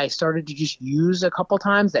nickname that I started to just use a couple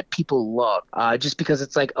times that people love, just because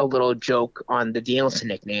it's like a little joke on the Danielson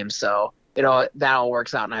nickname. So that all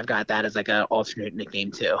works out, and I've got that as like an alternate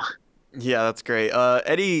nickname too. Yeah, that's great.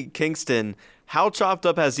 Eddie Kingston How chopped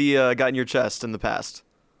up has he gotten your chest in the past?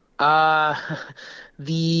 Uh,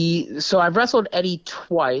 so I've wrestled Eddie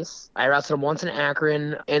twice. I wrestled him once in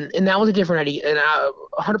Akron, and that was a different Eddie. And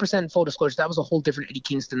 100% full disclosure, that was a whole different Eddie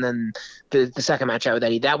Kingston than the second match I had with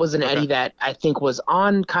Eddie. That was an Okay. Eddie that I think was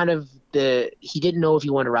on kind of he didn't know if he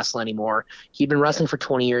wanted to wrestle anymore. He'd been wrestling for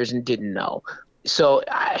 20 years and didn't know. So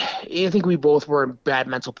I think we both were in bad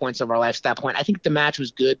mental points of our lives at that point. I think the match was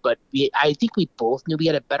good, but I think we both knew we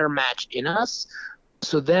had a better match in us.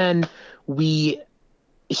 So then he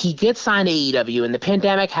gets signed to AEW, and the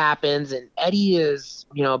pandemic happens, and Eddie is,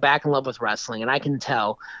 back in love with wrestling, and I can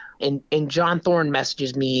tell. And John Thorne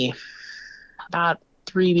messages me about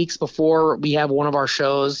 3 weeks before we have one of our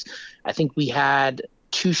shows. I think we had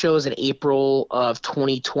 2 shows in April of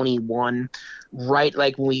 2021, right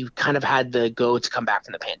like when we kind of had the go to come back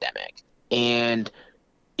from the pandemic. And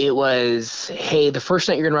it was, hey, the first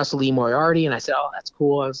night you're going to wrestle Lee Moriarty. And I said, oh, that's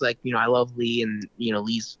cool. I was like, I love Lee, and,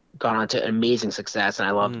 Lee's gone on to amazing success, and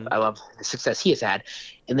I love the success he has had.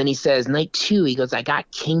 And then he says, night 2, he goes, I got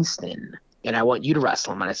Kingston, and I want you to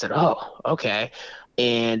wrestle him. And I said, oh, okay.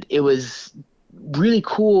 And it was really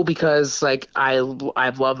cool because, like, I've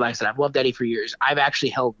loved Eddie for years. I've actually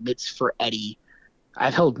held mitts for Eddie.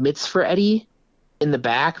 I've held mitts for Eddie in the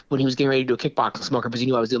back when he was getting ready to do a kickboxing smoker, because he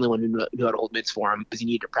knew I was the only one who knew how to hold mitts for him, because he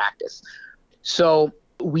needed to practice. So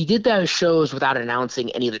we did those shows without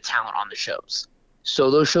announcing any of the talent on the shows.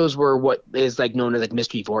 So those shows were what is like known as like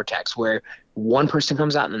Mystery Vortex, where one person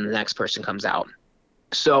comes out and then the next person comes out.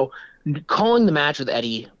 So calling the match with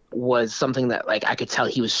Eddie was something that, like, I could tell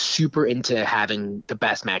he was super into having the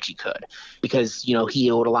best match he could, because,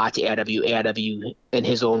 he owed a lot to AIW. AIW, in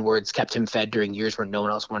his own words, kept him fed during years where no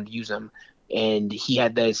one else wanted to use him. And he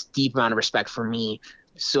had this deep amount of respect for me.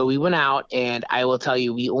 So we went out, and I will tell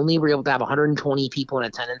you, we only were able to have 120 people in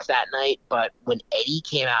attendance that night. But when Eddie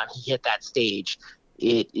came out and he hit that stage,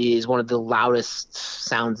 it is one of the loudest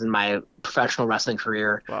sounds in my professional wrestling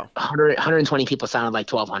career. Wow. 120 people sounded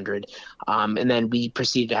like 1,200. And then we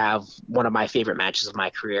proceeded to have one of my favorite matches of my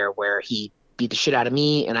career, where he beat the shit out of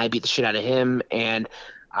me and I beat the shit out of him. And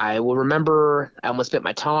I will remember I almost bit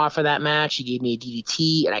my tongue off for that match. He gave me a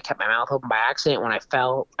DDT, and I kept my mouth open by accident. When I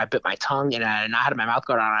fell, I bit my tongue, and I not had my mouth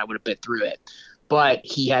guard on, I would have bit through it. But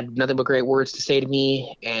he had nothing but great words to say to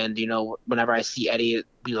me. And, whenever I see Eddie,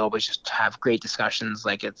 we always just have great discussions.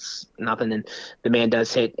 Like, it's nothing. And the man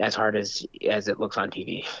does hit as hard as it looks on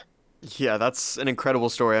TV. Yeah, that's an incredible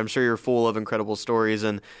story. I'm sure you're full of incredible stories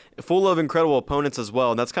and full of incredible opponents as well.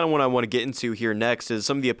 And that's kind of what I want to get into here next, is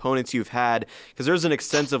some of the opponents you've had, because there's an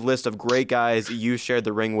extensive list of great guys you shared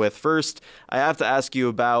the ring with. First, I have to ask you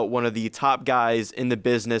about one of the top guys in the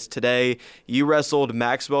business today. You wrestled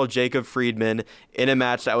Maxwell Jacob Friedman in a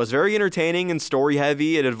match that was very entertaining and story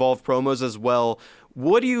heavy. It involved promos as well.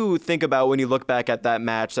 What do you think about when you look back at that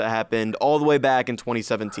match that happened all the way back in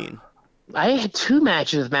 2017? I had 2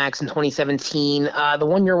 matches with Max in 2017. The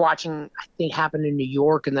one you're watching, I think, happened in New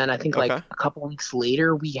York, and then I think like a couple weeks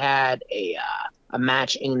later we had a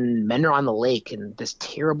match in Menor on the Lake in this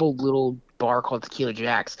terrible little bar called Tequila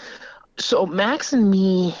Jack's. So Max and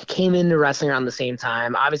me came into wrestling around the same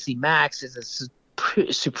time. Obviously, Max is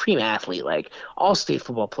a supreme athlete, like all-state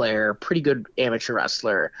football player, pretty good amateur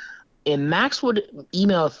wrestler. And Max would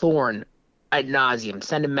email Thorne ad nauseum,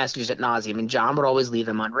 send him messages ad nauseum, and John would always leave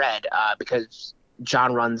them unread, because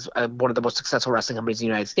John runs one of the most successful wrestling companies in the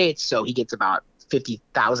United States, so he gets about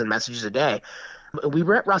 50,000 messages a day. We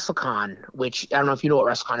were at WrestleCon, which I don't know if you know what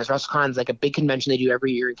WrestleCon is. WrestleCon is like a big convention they do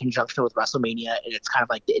every year in conjunction with WrestleMania, and it's kind of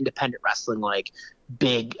like the independent wrestling, like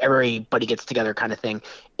big, everybody gets together kind of thing.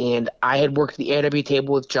 And I had worked the AEW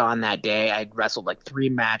table with John that day. I'd wrestled like 3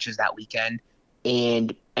 matches that weekend,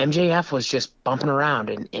 and MJF was just bumping around,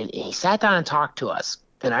 and he sat down and talked to us.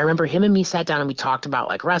 And I remember him and me sat down and we talked about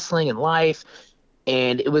like wrestling and life,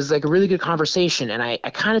 and it was like a really good conversation. And I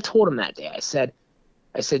kind of told him that day, I said,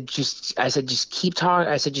 just keep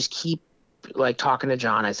talking. I said, just keep like talking to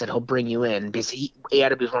John. I said, he'll bring you in, because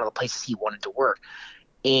AEW was one of the places he wanted to work.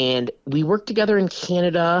 And we worked together in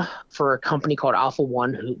Canada for a company called Alpha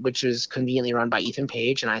One, which is conveniently run by Ethan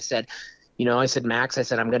Page. And I said,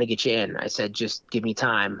 Max, I'm going to get you in. I said, just give me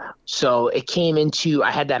time. So it came into, I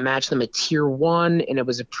had that match with them at Tier 1, and it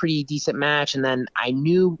was a pretty decent match. And then I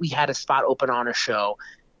knew we had a spot open on a show.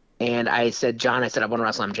 And I said, John, I want to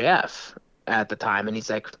wrestle MJF at the time. And he's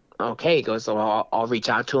like, okay. He goes, so I'll reach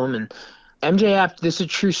out to him. And MJF, this is a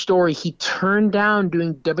true story, he turned down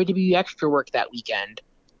doing WWE extra work that weekend.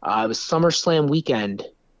 It was SummerSlam weekend,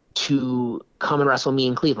 to come and wrestle me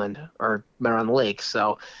in Cleveland, or Menor on the Lake.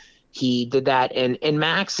 So he did that, and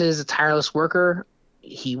Max is a tireless worker.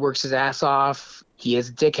 He works his ass off. He is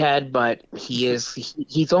a dickhead, but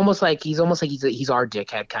he's almost like he's our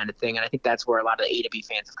dickhead kind of thing, and I think that's where a lot of the AW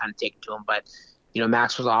fans have kind of taken to him. But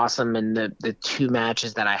Max was awesome, and the 2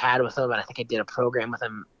 matches that I had with him, and I think I did a program with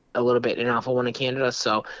him a little bit in Alpha 1 in Canada,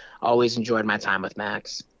 so always enjoyed my time with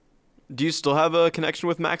Max. Do you still have a connection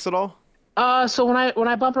with Max at all? So when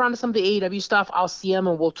I bump around to some of the AEW stuff, I'll see him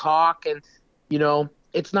and we'll talk, and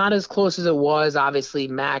it's not as close as it was. Obviously,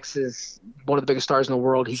 Max is one of the biggest stars in the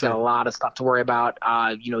world. He's got a lot of stuff to worry about.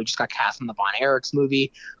 He just got cast in the Von Erichs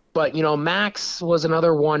movie. But, Max was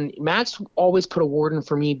another one. Max always put a word in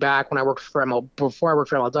for me back when I worked for before I worked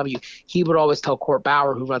for MLW. He would always tell Court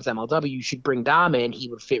Bauer, who runs MLW, you should bring Dom in. He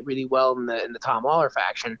would fit really well in the Tom Lawler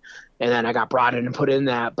faction. And then I got brought in and put in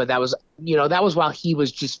that. But that was while he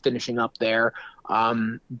was just finishing up there.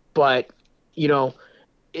 But,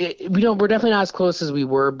 we're definitely not as close as we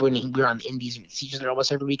were when we were on the indies and see each other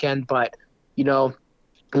almost every weekend. But,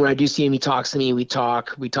 when I do see him, he talks to me. We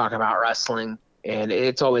talk about wrestling. And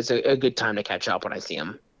it's always a good time to catch up when I see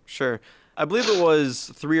him. Sure. I believe it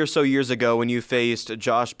was 3 or so years ago when you faced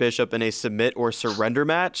Josh Bishop in a submit or surrender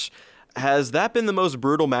match. Has that been the most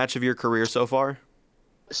brutal match of your career so far?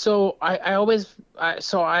 So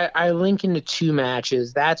I link into 2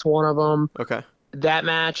 matches. That's one of them. Okay. That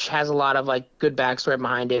match has a lot of good backstory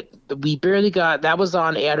behind it. We barely that was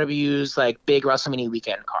on AIW's big WrestleMania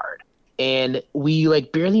weekend card. And we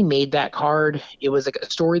barely made that card. It was a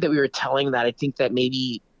story that we were telling that I think that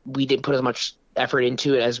maybe we didn't put as much effort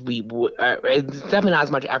into it as we would. Definitely not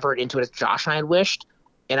as much effort into it as Josh and I had wished.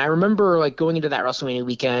 And I remember going into that WrestleMania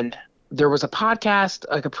weekend, there was a podcast,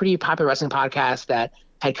 a pretty popular wrestling podcast that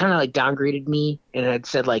had kind of downgraded me and had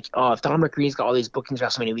said oh, if Dominic Green's got all these bookings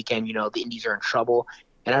WrestleMania weekend, the indies are in trouble.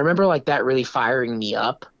 And I remember that really firing me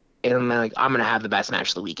up. And I'm I'm going to have the best match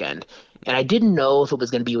of the weekend. And I didn't know if it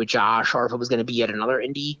was going to be with Josh or if it was going to be at another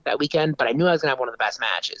indie that weekend, but I knew I was going to have one of the best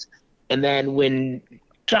matches. And then when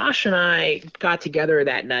Josh and I got together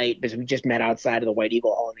that night, because we just met outside of the White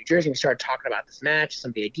Eagle Hall in New Jersey, we started talking about this match, some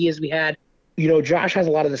of the ideas we had. Josh has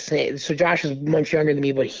a lot of the same. So Josh is much younger than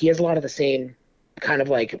me, but he has a lot of the same kind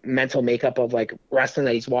of mental makeup of wrestling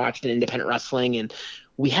that he's watched in independent wrestling. And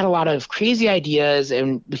we had a lot of crazy ideas,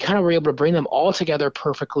 and we kind of were able to bring them all together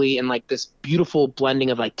perfectly in this beautiful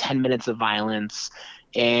blending of 10 minutes of violence.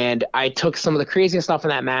 And I took some of the craziest stuff in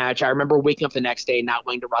that match. I remember waking up the next day not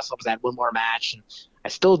wanting to wrestle because I had one more match, and I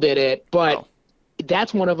still did it. But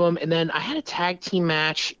that's one of them. And then I had a tag team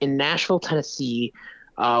match in Nashville, Tennessee,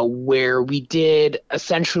 where we did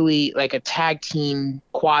essentially a tag team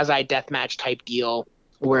quasi deathmatch type deal,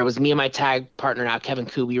 where it was me and my tag partner now, Kevin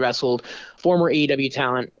Koo. We wrestled former AEW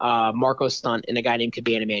talent Marco Stunt and a guy named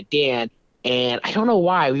Cabana Man Dan. And I don't know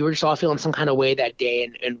why. We were just all feeling some kind of way that day.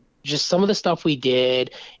 And just some of the stuff we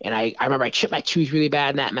did. And I remember I chipped my tooth really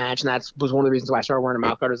bad in that match. And that was one of the reasons why I started wearing a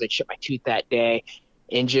mouth guard, was I chipped my tooth that day.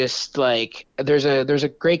 And just there's a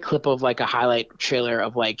great clip of a highlight trailer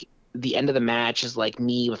of the end of the match is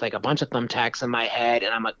me with a bunch of thumbtacks in my head,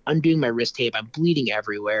 and I'm undoing my wrist tape. I'm bleeding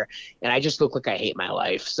everywhere, and I just look like I hate my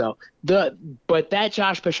life. So but that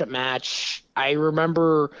Josh Bishop match, I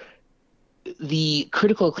remember the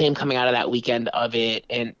critical acclaim coming out of that weekend of it,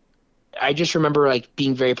 and I just remember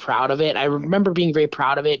being very proud of it. I remember being very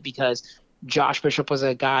proud of it because Josh Bishop was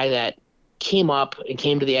a guy that came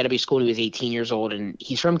to the AW school when he was 18 years old, and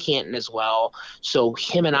he's from Canton as well. So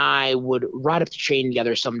him and I would ride up to train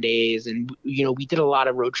together some days, and we did a lot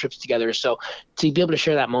of road trips together. So to be able to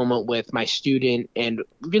share that moment with my student and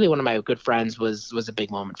really one of my good friends was a big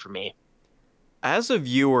moment for me. As a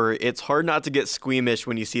viewer, it's hard not to get squeamish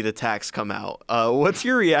when you see the tacks come out. What's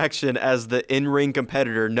your reaction as the in-ring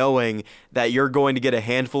competitor, knowing that you're going to get a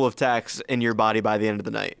handful of tacks in your body by the end of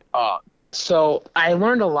the night? So I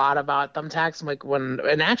learned a lot about thumbtacks.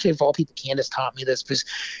 And actually, of all people, Candace taught me this because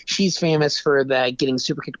she's famous for getting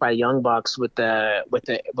super kicked by the Young Bucks with the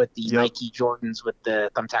Nike Jordans with the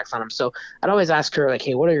thumbtacks on them. So I'd always ask her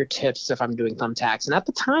hey, what are your tips if I'm doing thumbtacks? And at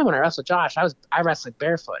the time when I wrestled Josh, I wrestled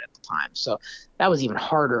barefoot at the time, so that was even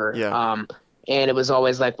harder. Yeah. And it was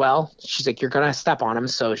always she's you're gonna step on them,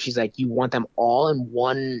 so she's you want them all in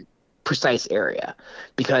one precise area,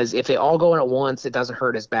 because if they all go in at once, it doesn't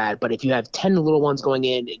hurt as bad. But if you have 10 little ones going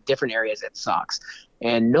in different areas, it sucks.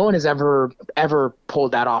 And no one has ever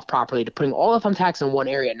pulled that off properly, to putting all the thumbtacks in one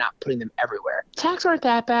area and not putting them everywhere. Tacks aren't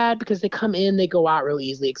that bad because they come in, they go out really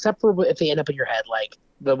easily, except for if they end up in your head,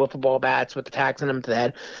 the wiffle ball bats with the tacks in them to the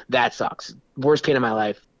head. That sucks. Worst pain in my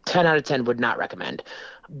life. 10 out of 10 would not recommend.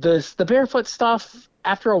 The barefoot stuff,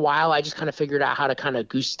 after a while, I just kind of figured out how to kind of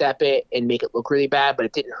goose step it and make it look really bad, but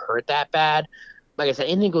it didn't hurt that bad. Like I said,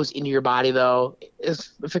 anything goes into your body, though,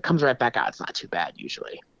 if it comes right back out, it's not too bad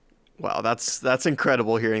usually. Wow, that's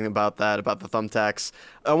incredible hearing about that, about the thumbtacks.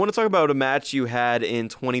 I want to talk about a match you had in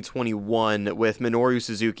 2021 with Minoru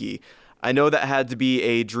Suzuki. I know that had to be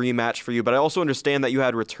a dream match for you, but I also understand that you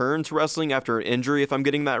had returned to wrestling after an injury, if I'm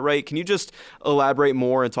getting that right. Can you just elaborate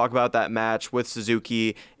more and talk about that match with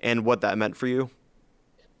Suzuki and what that meant for you?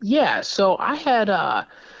 Yeah, so I had the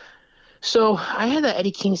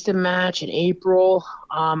Eddie Kingston match in April,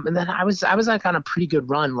 and then I was like on a pretty good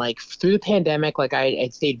run. Like through the pandemic, like I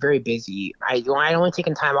stayed very busy. I'd only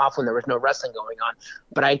taken time off when there was no wrestling going on,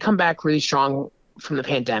 but I'd come back really strong from the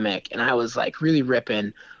pandemic, and I was like really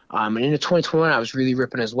ripping. And into 2021, I was really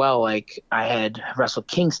ripping as well. Like I had wrestled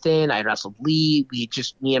Kingston, I had wrestled Lee.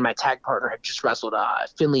 Me and my tag partner had just wrestled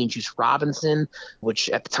Finley and Juice Robinson, which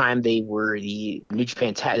at the time they were the New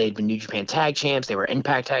Japan they'd been New Japan Tag Champs. They were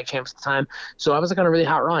Impact Tag Champs at the time. So I was like on a really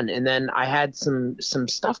hot run. And then I had some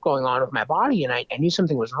stuff going on with my body, and I knew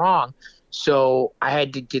something was wrong. So I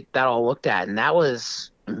had to get that all looked at, and that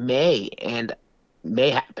was May. And May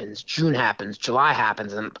happens, June happens, July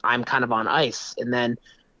happens, and I'm kind of on ice. And then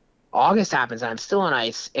August happens, and I'm still on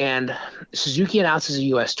ice, and Suzuki announces a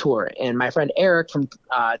U.S. tour. And my friend Eric from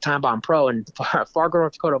Time Bomb Pro in Fargo,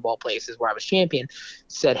 North Dakota, of all places, where I was champion,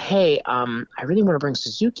 said, "Hey, I really want to bring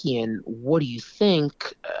Suzuki in. What do you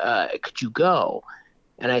think? Could you go?"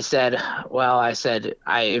 And I said, "Well,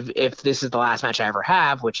 if this is the last match I ever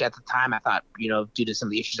have, which at the time I thought, due to some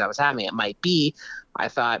of the issues I was having, it might be. I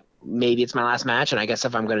thought maybe it's my last match, and I guess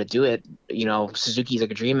if I'm going to do it, Suzuki's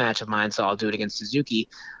like a dream match of mine, so I'll do it against Suzuki."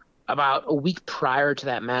 About a week prior to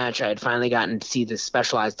that match, I had finally gotten to see the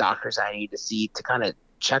specialized doctors I needed to see to kind of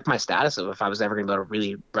check my status of if I was ever going to be able to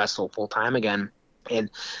really wrestle full time again. And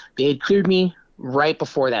they had cleared me right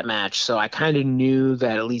before that match, so I kind of knew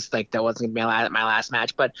that at least like that wasn't going to be my last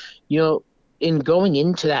match. But in going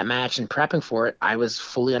into that match and prepping for it, I was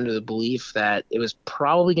fully under the belief that it was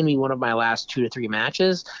probably going to be one of my last 2 to 3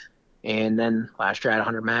 matches. And then last year I had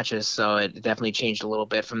 100 matches, so it definitely changed a little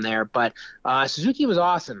bit from there. But Suzuki was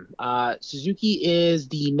awesome. Suzuki is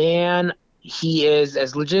the man. He is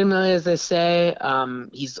as legitimate as they say.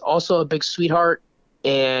 He's also a big sweetheart.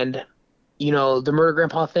 And, the Murder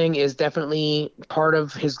Grandpa thing is definitely part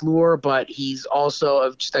of his lure, but he's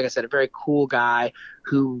also, just like I said, a very cool guy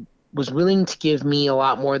who was willing to give me a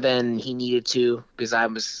lot more than he needed to, because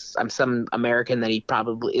I'm some American that he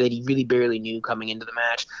really barely knew coming into the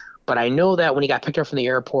match. But I know that when he got picked up from the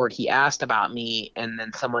airport, he asked about me, and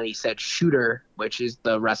then somebody said shooter, which is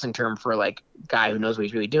the wrestling term for like guy who knows what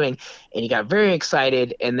he's really doing. And he got very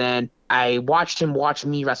excited. And then I watched him watch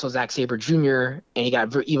me wrestle Zack Sabre Jr., and he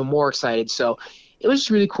got even more excited. So it was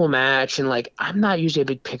just a really cool match. And like, I'm not usually a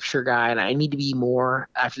big picture guy, and I need to be more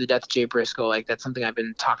after the death of Jay Briscoe. Like, that's something I've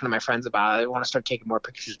been talking to my friends about. I want to start taking more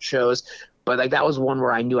pictures of shows. But like, that was one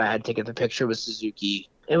where I knew I had to take the picture with Suzuki.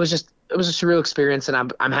 It was a surreal experience,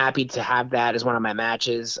 and I'm happy to have that as one of my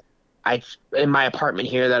matches. In my apartment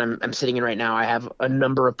here that I'm sitting in right now, I have a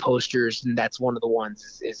number of posters, and that's one of the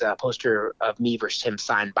ones is a poster of me versus him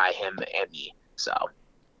signed by him and me. So,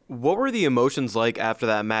 what were the emotions like after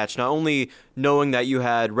that match? Not only knowing that you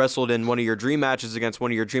had wrestled in one of your dream matches against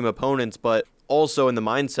one of your dream opponents, but also in the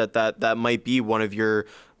mindset that might be one of your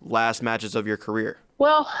last matches of your career.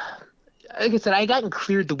 Well, like I said, I gotten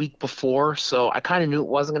cleared the week before, so I kind of knew it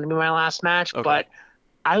wasn't going to be my last match. Okay. But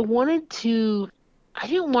I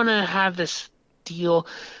didn't want to have this deal.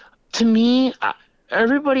 To me, we'd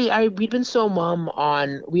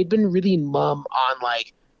been really mum on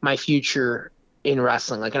like my future in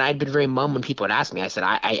wrestling. Like, and I'd been very mum when people would ask me. I said,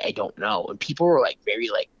 I don't know. And people were like very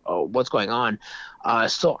like, oh, what's going on?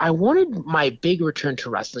 So I wanted my big return to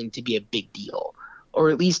wrestling to be a big deal, or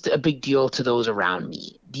at least a big deal to those around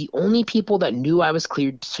me. The only people that knew I was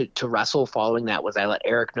cleared to wrestle following that was I let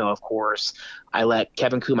Eric know, of course. I let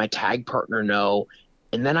Kevin Koo, my tag partner, know.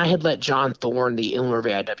 And then I had let John Thorne, the Illinois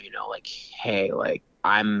VIW, know, like, hey, like,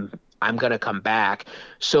 I'm going to come back.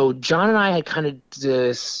 So John and I had kind of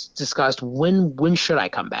discussed when should I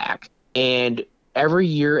come back. And every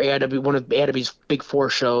year, one of AIW's big 4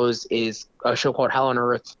 shows is a show called Hell on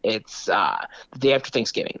Earth. It's the day after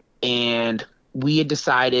Thanksgiving. And we had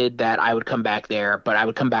decided that I would come back there, but I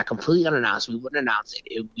would come back completely unannounced. We wouldn't announce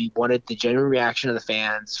it. We wanted the genuine reaction of the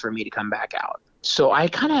fans for me to come back out. So I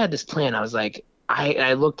kind of had this plan. I was like,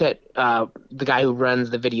 I looked at the guy who runs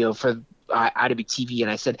the video for IW TV, and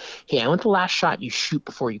I said, hey, I want the last shot you shoot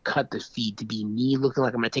before you cut the feed to be me looking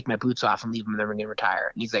like I'm going to take my boots off and leave them in the ring and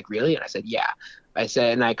retire. And he's like, really? And I said, yeah.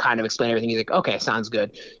 And I kind of explained everything. He's like, okay, sounds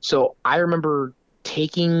good. So I remember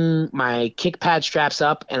taking my kick pad straps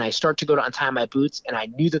up, and I start to go to untie my boots, and I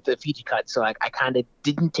knew that the feet had cut, so like I kind of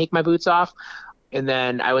didn't take my boots off. And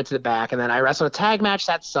then I went to the back, and then I wrestled a tag match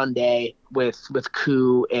that Sunday with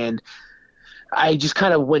Ku, and I just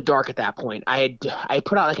kind of went dark at that point. I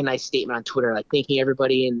put out like a nice statement on Twitter, like thanking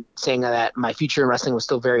everybody and saying that my future in wrestling was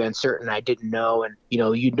still very uncertain. I didn't know, and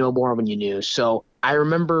you'd know more when you knew. So I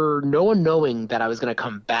remember no one knowing that I was going to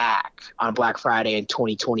come back on Black Friday in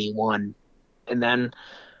 2021, and then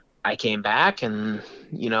I came back, and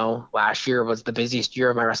last year was the busiest year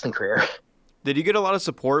of my wrestling career. Did you get a lot of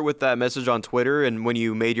support with that message on Twitter and when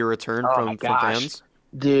you made your return from fans?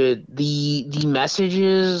 The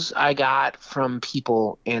messages I got from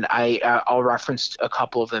people, and I'll reference a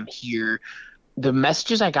couple of them here. The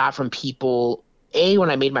messages I got from people,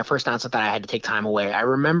 when I made my first announcement that I had to take time away, I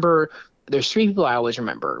remember there's three people I always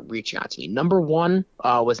remember reaching out to me. Number one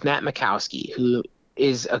was Matt Mikowski, who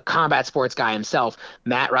is a combat sports guy himself.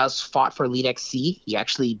 Matt Rouse fought for Elite XC. He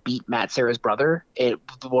actually beat Matt Serra's brother at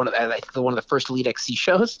one of the first Elite XC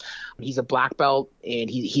shows. He's a black belt, and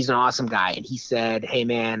he's an awesome guy. And he said, "Hey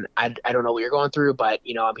man, I don't know what you're going through, but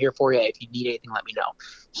I'm here for you. If you need anything, let me know."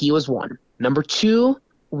 He was one. Number two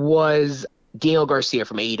was Daniel Garcia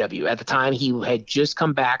from AEW. At the time, he had just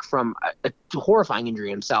come back from a horrifying injury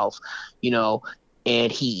himself,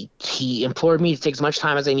 and he implored me to take as much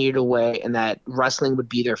time as I needed away, and that wrestling would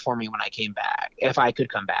be there for me when I came back, if I could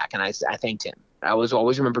come back. And I thanked him. I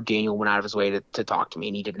always remember Daniel went out of his way to talk to me,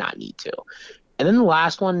 and he did not need to. And then the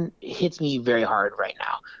last one hits me very hard right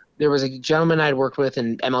now. There was a gentleman I'd worked with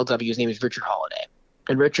in MLW. His name is Richard Holiday.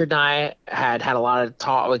 And Richard and I had a lot of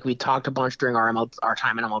talk. Like, we talked a bunch during our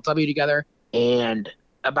time in MLW together. And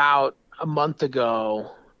about a month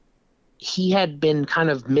ago, he had been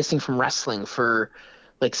kind of missing from wrestling for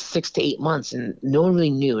like 6 to 8 months, and no one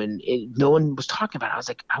really knew, and no one was talking about it. I was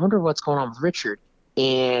like, I wonder what's going on with Richard.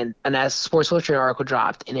 And as Sports Illustrated article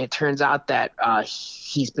dropped, and it turns out that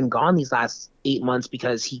he's been gone these last 8 months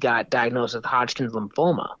because he got diagnosed with Hodgkin's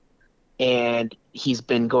lymphoma, and he's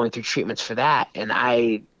been going through treatments for that. And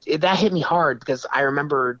that hit me hard because I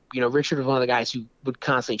remember, Richard was one of the guys who would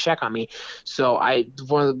constantly check on me. So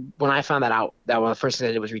when I found that out, one of the first things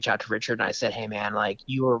I did was reach out to Richard, and I said, "Hey man, like,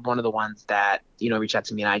 you were one of the ones that, reached out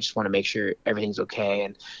to me, and I just want to make sure everything's okay.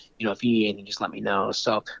 And, if you need anything, just let me know."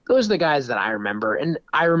 So those are the guys that I remember.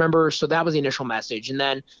 So that was the initial message. And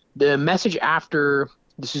then the message after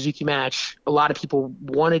the Suzuki match, a lot of people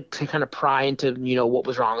wanted to kind of pry into, what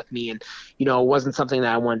was wrong with me. And, it wasn't something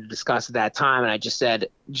that I wanted to discuss at that time. And I just said,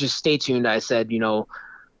 just stay tuned. I said,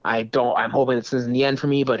 I'm hoping this isn't the end for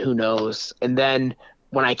me, but who knows? And then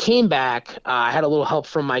when I came back, I had a little help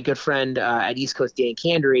from my good friend at East Coast, Dan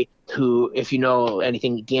Candery, who, if you know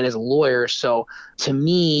anything, Dan is a lawyer. So to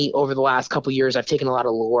me, over the last couple of years, I've taken a lot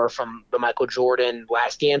of lore from the Michael Jordan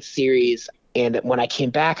Last Dance series. And when I came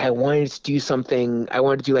back, I wanted to do something. I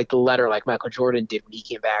wanted to do like the letter like Michael Jordan did when he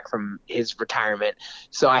came back from his retirement.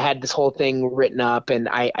 So I had this whole thing written up, and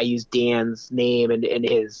I used Dan's name and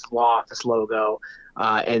his law office logo.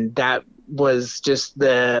 And that was just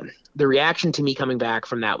the reaction to me coming back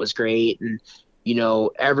from that was great. And,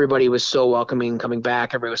 everybody was so welcoming coming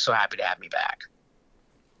back. Everybody was so happy to have me back.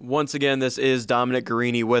 Once again, this is Dominic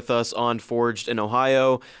Garrini with us on Forged in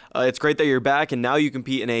Ohio. It's great that you're back, and now you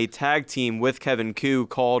compete in a tag team with Kevin Ku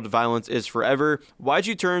called Violence is Forever. Why'd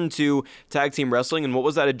you turn to tag team wrestling, and what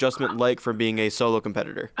was that adjustment like from being a solo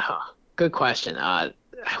competitor? Oh, good question. I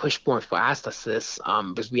wish more people asked us this,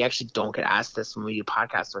 because we actually don't get asked this when we do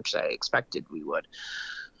podcasts, which I expected we would.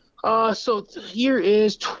 So the year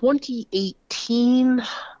is 2018,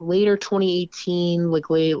 later 2018, like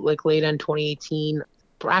late end 2018.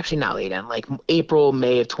 Actually not late end, like April,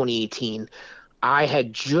 May of 2018. I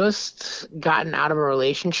had just gotten out of a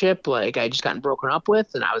relationship, like I just gotten broken up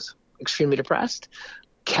with, and I was extremely depressed.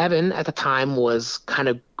 Kevin at the time was kind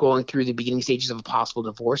of going through the beginning stages of a possible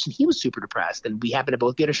divorce, and he was super depressed. And we happened to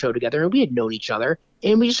both be at a show together, and we had known each other,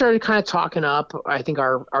 and we just started kind of talking up. I think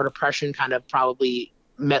our depression kind of probably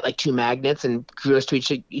met like two magnets and drew us to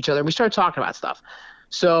each other, and we started talking about stuff.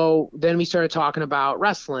 So then we started talking about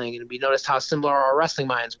wrestling, and we noticed how similar our wrestling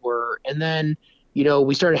minds were. And then,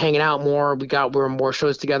 we started hanging out more. We were more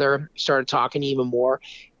shows together, started talking even more.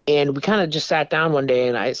 And we kind of just sat down one day,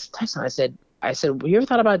 and I texted him. I said, well, you ever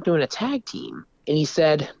thought about doing a tag team? And he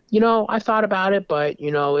said, I thought about it, but,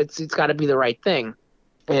 it's got to be the right thing.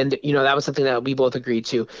 And, that was something that we both agreed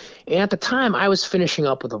to. And at the time, I was finishing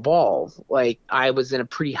up with Evolve. Like, I was in a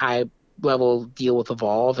pretty high level deal with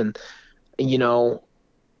Evolve, and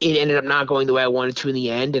it ended up not going the way I wanted to in the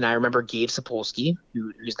end. And I remember Gabe Sapolsky,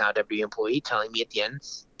 who's now a WWE employee, telling me at the end,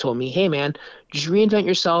 told me, hey man, just reinvent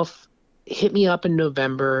yourself, hit me up in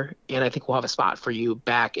November, and I think we'll have a spot for you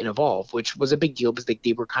back in Evolve, which was a big deal because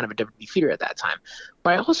they were kind of a WWE feeder at that time.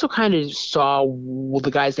 But I also kind of saw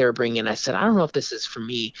the guys they were bringing in. I said, I don't know if this is for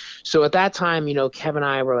me. So at that time, Kevin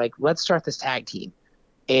and I were like, let's start this tag team.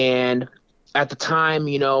 And at the time,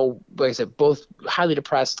 like I said, both highly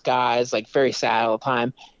depressed guys, like very sad all the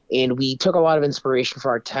time. And we took a lot of inspiration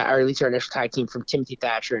for or at least our initial tag team from Timothy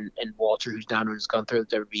Thatcher and Walter, who's down, who's gone through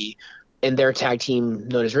the WWE, and their tag team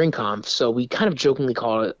known as Ring Conf. So we kind of jokingly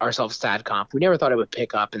called it ourselves Sad Conf. We never thought it would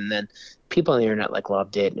pick up, and then people on the internet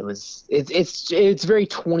loved it. And it's very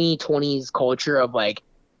 2020s culture of like,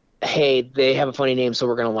 hey, they have a funny name, so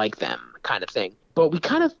we're gonna like them kind of thing. But we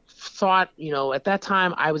kind of thought, at that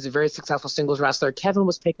time I was a very successful singles wrestler. Kevin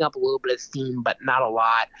was picking up a little bit of steam, but not a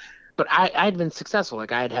lot. But I'd been successful.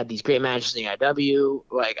 Like I had these great matches in the IW.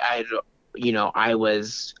 Like I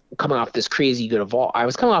was coming off this crazy good Evolve. I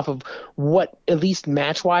was coming off of what, at least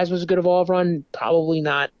match-wise, was a good Evolve run. Probably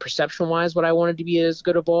not perception-wise what I wanted to be as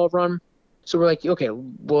good Evolve run. So we're like, okay,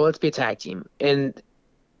 well, let's be a tag team. And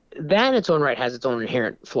that in its own right has its own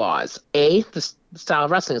inherent flaws. The style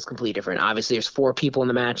of wrestling is completely different. Obviously, there's 4 people in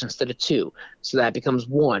the match instead of 2, so that becomes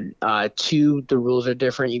 1. 2, the rules are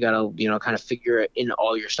different. You gotta, kind of figure in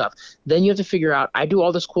all your stuff. Then you have to figure out, I do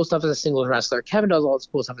all this cool stuff as a singles wrestler. Kevin does all this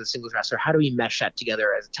cool stuff as a singles wrestler. How do we mesh that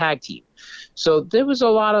together as a tag team? So there was a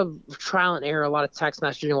lot of trial and error, a lot of text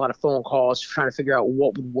messaging, a lot of phone calls, trying to figure out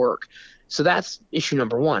what would work. So that's issue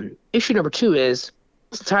number 1. Issue number 2 is,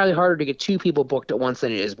 it's entirely harder to get 2 people booked at once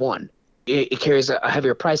than it is 1. It carries a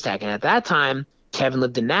heavier price tag. And at that time, Kevin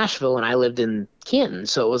lived in Nashville and I lived in Canton.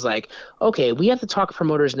 So it was like, okay, we have to talk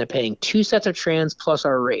promoters into paying 2 sets of trans plus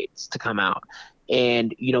our rates to come out.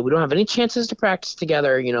 And, we don't have any chances to practice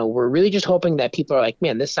together. We're really just hoping that people are like,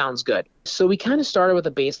 man, this sounds good. So we kind of started with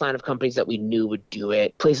a baseline of companies that we knew would do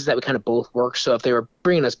it, places that we kind of both worked. So if they were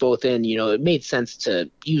bringing us both in, it made sense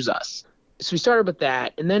to use us. So we started with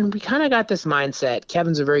that, and then we kind of got this mindset.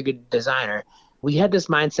 Kevin's a very good designer. We had this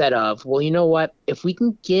mindset of, well, you know what? If we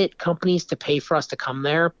can get companies to pay for us to come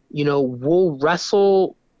there, we'll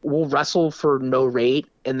wrestle for no rate,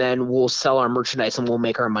 and then we'll sell our merchandise and we'll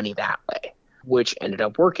make our money that way, which ended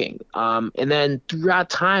up working. And then throughout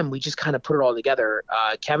time, we just kind of put it all together.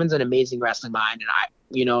 Kevin's an amazing wrestling mind, and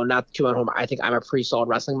not too at home, I think I'm a pretty solid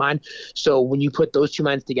wrestling mind. So when you put those 2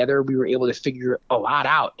 minds together, we were able to figure a lot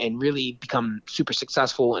out and really become super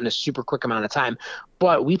successful in a super quick amount of time.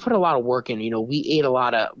 But we put a lot of work in. We ate a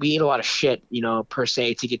lot of shit, per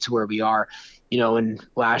se, to get to where we are. And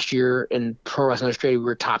last year in Pro Wrestling Australia, we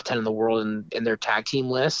were top 10 in the world in their tag team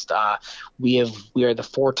list. We are the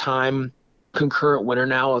 4-time concurrent winner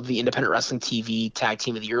now of the Independent Wrestling TV Tag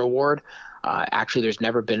Team of the Year award. Actually, there's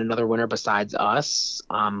never been another winner besides us.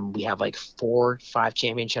 We have like 4 or 5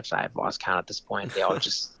 championships. I've lost count at this point. They all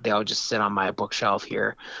just sit on my bookshelf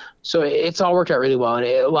here. So it's all worked out really well. And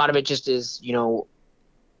a lot of it just is,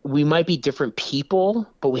 we might be different people,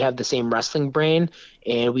 but we have the same wrestling brain,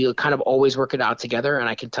 and we kind of always work it out together. And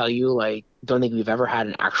I can tell you, don't think we've ever had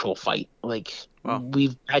an actual fight. Wow.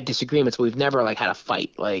 We've had disagreements, but we've never had a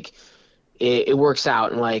fight. It works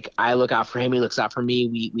out, and I look out for him, he looks out for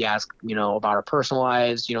me. We ask, about our personal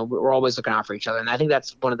lives. We're always looking out for each other, and I think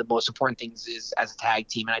that's one of the most important things is as a tag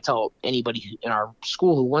team. And I tell anybody in our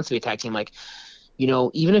school who wants to be a tag team,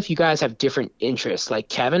 even if you guys have different interests,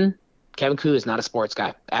 Kevin Koo is not a sports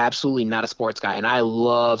guy, absolutely not a sports guy, and I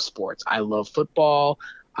love sports. I love football.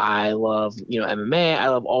 I love MMA. I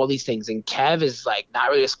love all these things, and Kev is not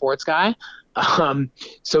really a sports guy.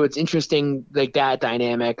 So it's interesting, that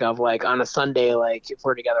dynamic of on a Sunday, if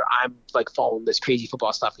we're together, I'm following this crazy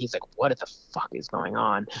football stuff, and he's like, what the fuck is going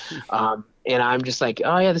on? And I'm just like,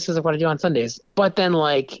 oh yeah, this is what I do on Sundays. But then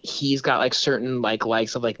he's got certain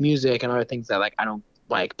likes of music and other things that I don't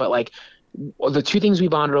like. But the 2 things we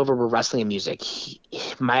bonded over were wrestling and music.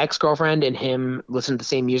 My ex-girlfriend and him listened to the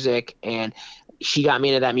same music, and she got me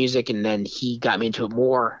into that music, and then he got me into it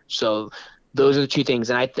more. So those are the 2 things.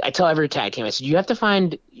 And I tell every tag team, I said, you have to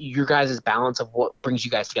find your guys' balance of what brings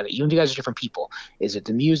you guys together. Even if you guys are different people. Is it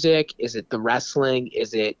the music? Is it the wrestling?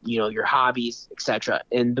 Is it, your hobbies, etc.?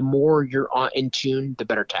 And the more you're in tune, the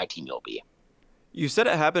better tag team you'll be. You said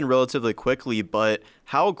it happened relatively quickly, but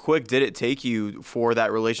how quick did it take you for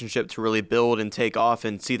that relationship to really build and take off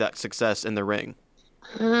and see that success in the ring?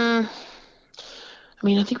 I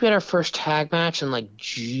think we had our first tag match in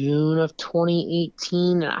June of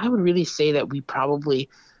 2018, and I would really say that we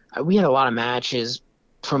had a lot of matches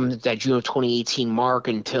from that June of 2018 mark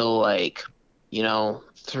until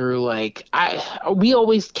through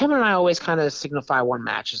Kevin and I always kind of signify one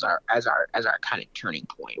match as our kind of turning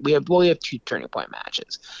point. We have 2 turning point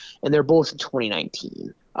matches, and they're both in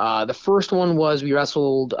 2019. The first one was we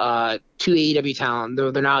wrestled two AEW talent.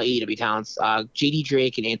 They're now AEW talents, JD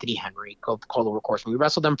Drake and Anthony Henry, called the Workhorsemen. We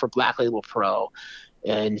wrestled them for Black Label Pro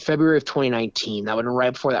in February of 2019. That would have been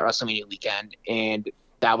right before that WrestleMania weekend, and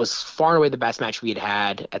that was far and away the best match we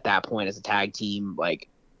had at that point as a tag team, like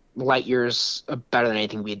light years better than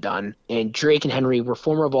anything we had done. And Drake and Henry were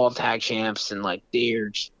former Evolve tag champs, and like they're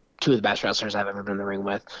just two of the best wrestlers I've ever been in the ring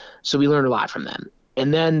with. So we learned a lot from them.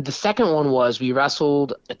 And then the second one was we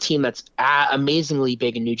wrestled a team that's amazingly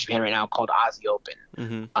big in New Japan right now called Aussie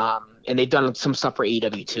Open. And they've done some stuff for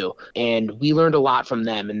AEW too. And we learned a lot from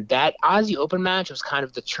them. And that Aussie Open match was kind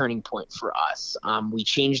of the turning point for us. We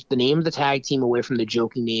changed the name of the tag team away from the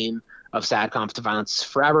joking name of Sadcomps to Violence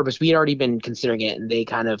Forever, because we had already been considering it, and they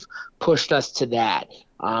kind of pushed us to that.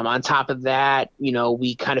 On top of that,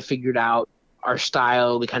 we kind of figured out our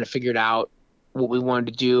style. We kind of figured out what we wanted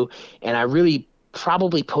to do. And I really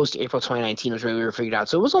probably post April 2019 was where we were figured out.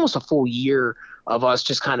 So it was almost a full year of us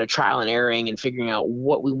just kind of trial and erroring and figuring out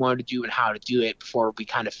what we wanted to do and how to do it before we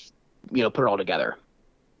kind of, put it all together.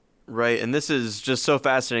 Right, and this is just so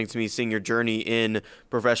fascinating to me, seeing your journey in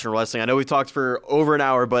professional wrestling. I know we've talked for over an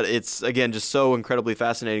hour, but it's, again, just so incredibly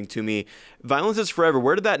fascinating to me. Violence is Forever,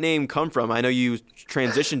 where did that name come from? I know you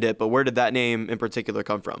transitioned it, but where did that name in particular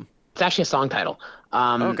come from? It's actually a song title.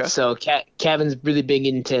 Okay. So Kevin's really big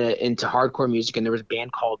into hardcore music, and there was a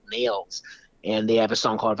band called Nails, and they have a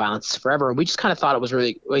song called Violence is Forever. And we just kind of thought it was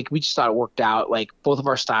really, we just thought it worked out. Like, both of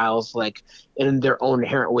our styles, like, in their own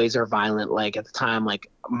inherent ways are violent. Like, at the time, like,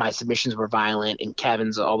 my submissions were violent, and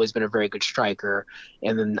Kevin's always been a very good striker.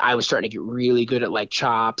 And then I was starting to get really good at, like,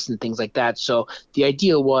 chops and things like that. So the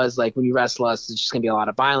idea was, like, when you wrestle us, it's just going to be a lot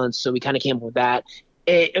of violence. So we kind of came up with that.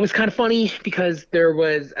 It was kind of funny because there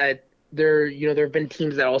have been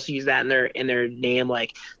teams that also use that in their name.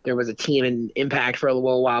 Like, there was a team in Impact for a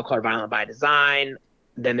little while called Violent by Design.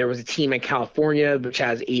 Then there was a team in California which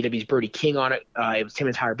has AEW's Brody King on it. It was Tim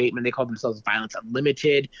and Tyler Bateman. They called themselves Violence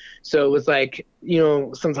Unlimited. So it was like,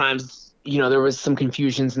 sometimes there was some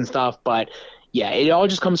confusions and stuff, but yeah, it all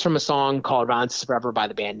just comes from a song called Violence is Forever by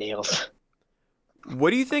the band Nails. What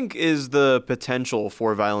do you think is the potential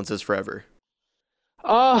for Violence is Forever?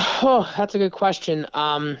 That's a good question.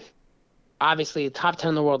 Obviously, top 10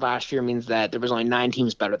 in the world last year means that there was only 9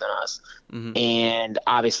 teams better than us. Mm-hmm. And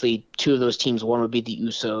obviously, 2 of those teams, one would be the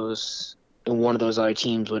Usos, and one of those other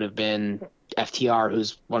teams would have been FTR,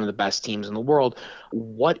 who's one of the best teams in the world.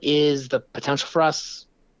 What is the potential for us?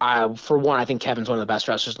 For one, I think Kevin's one of the best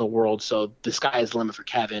wrestlers in the world, so the sky is the limit for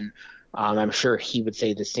Kevin. I'm sure he would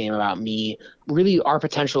say the same about me. Really, our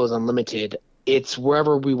potential is unlimited. It's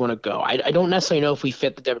wherever we want to go. I don't necessarily know if we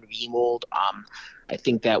fit the WWE mold. I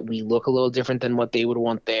think that we look a little different than what they would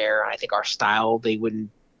want there. I think our style, they wouldn't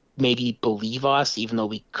maybe believe us, even though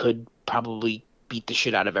we could probably beat the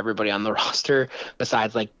shit out of everybody on the roster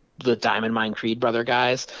besides like the Diamond Mine Creed brother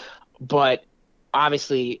guys. But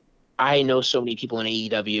obviously, I know so many people in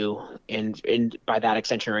AEW and by that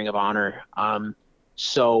extension, Ring of Honor.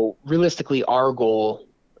 So realistically, our goal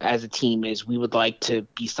as a team is we would like to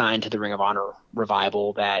be signed to the Ring of Honor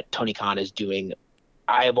revival that Tony Khan is doing.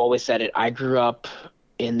 I have always said it. I grew up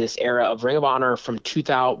in this era of Ring of Honor from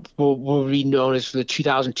 2000, what would be known as the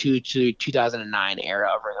 2002 to 2009 era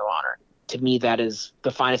of Ring of Honor. To me, that is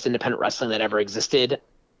the finest independent wrestling that ever existed.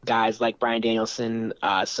 Guys like Bryan Danielson,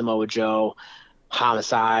 Samoa Joe,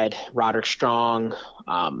 Homicide, Roderick Strong,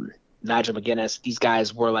 Nigel McGuinness. These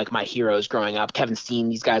guys were like my heroes growing up. Kevin Steen,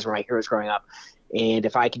 these guys were my heroes growing up. And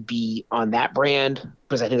if I could be on that brand,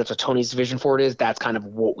 because I think that's what Tony's vision for it is, that's kind of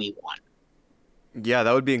what we want. Yeah,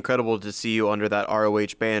 that would be incredible to see you under that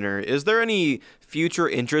ROH banner. Is there any future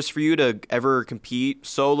interest for you to ever compete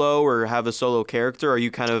solo or have a solo character? Are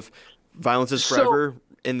you kind of Violence is Forever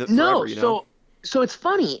No, forever, so it's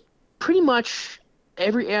funny. Pretty much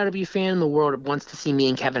every AIW fan in the world wants to see me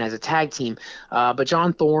and Kevin as a tag team. But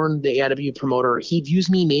John Thorne, the AIW promoter, he views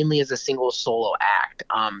me mainly as a single solo act.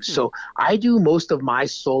 So I do most of my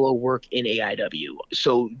solo work in AIW.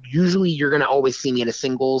 So usually you're going to always see me in a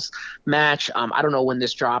singles match. I don't know when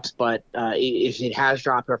this drops, but if it has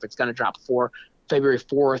dropped or if it's going to drop for February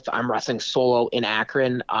 4th, I'm wrestling solo in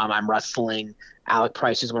Akron. I'm wrestling Alec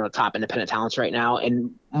Price, who's one of the top independent talents right now,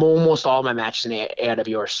 and almost all of my matches in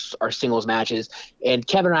AIW are singles matches. And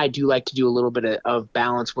Kevin and I do like to do a little bit of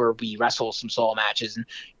balance where we wrestle some solo matches. And,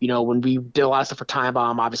 when we did a lot of stuff for Time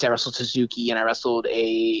Bomb, obviously I wrestled Suzuki, and I wrestled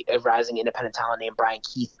a rising independent talent named Brian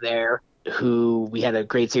Keith there, who we had a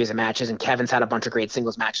great series of matches, and Kevin's had a bunch of great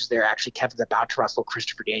singles matches there. Actually, Kevin's about to wrestle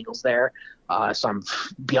Christopher Daniels there. So I'm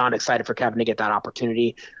beyond excited for Kevin to get that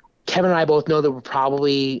opportunity. Kevin and I both know that we're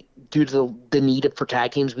probably, due to the need for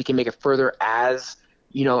tag teams, we can make it further as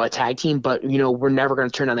a tag team, but, we're never going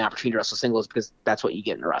to turn down the opportunity to wrestle singles because that's what you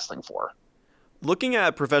get into wrestling for. Looking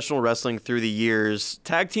at professional wrestling through the years,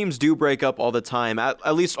 tag teams do break up all the time,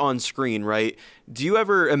 at least on screen, right? Do you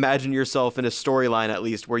ever imagine yourself in a storyline, at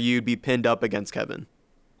least, where you'd be pinned up against Kevin?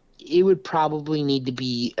 It would probably need to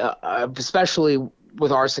be, especially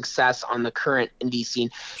with our success on the current indie scene,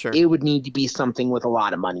 Sure. It would need to be something with a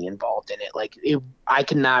lot of money involved in it. Like, I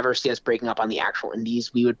could never see us breaking up on the actual indies.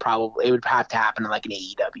 It would have to happen in like an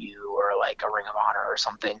AEW or like a Ring of Honor or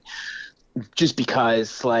something, just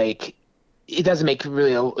because like it doesn't make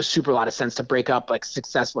really a super lot of sense to break up like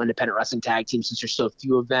successful independent wrestling tag teams since there's so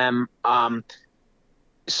few of them.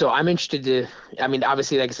 So I'm interested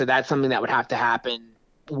obviously, like I said, that's something that would have to happen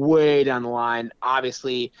way down the line.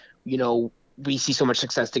 Obviously, we see so much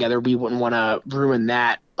success together, we wouldn't want to ruin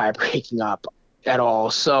that by breaking up at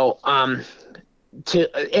all. So, and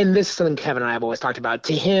this is something Kevin and I have always talked about.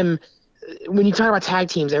 To him, when you talk about tag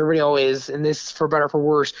teams, everybody always, and this for better or for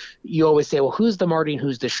worse, you always say, well, who's the Marty and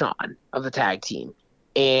who's the Sean of the tag team?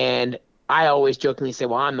 And I always jokingly say,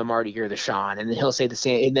 well, I'm the Marty, you're the Sean. And then he'll say the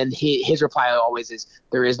same. And then his reply always is,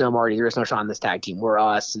 there is no Marty, there is no Sean in this tag team. We're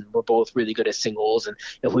us, and we're both really good at singles. And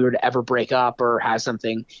if we were to ever break up or have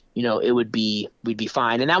something, we'd be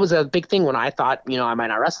fine. And that was a big thing when I thought, I might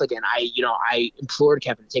not wrestle again. I implored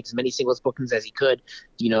Kevin to take as many singles bookings as he could,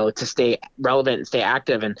 to stay relevant and stay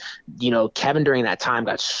active. And, Kevin during that time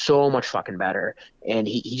got so much fucking better. And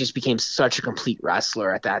he just became such a complete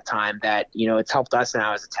wrestler at that time that, it's helped us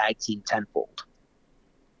now as a tag team tenfold.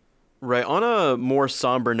 Right. On a more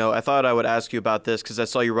somber note, I thought I would ask you about this because I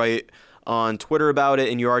saw you write on Twitter about it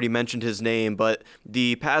and you already mentioned his name, but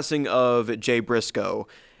the passing of Jay Briscoe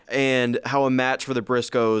and how a match for the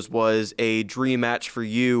Briscoes was a dream match for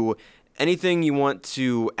you. Anything you want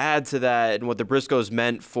to add to that and what the Briscoes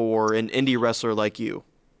meant for an indie wrestler like you?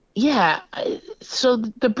 Yeah, so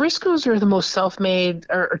the Briscoes are the most self-made,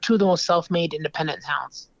 or two of the most self-made independent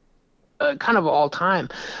talents, kind of all time.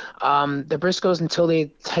 The Briscoes, until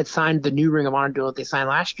they had signed the new Ring of Honor deal that they signed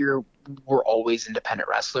last year, were always independent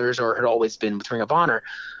wrestlers or had always been with Ring of Honor.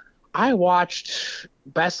 I watched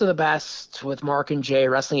Best of the Best with Mark and Jay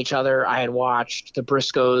wrestling each other. I had watched the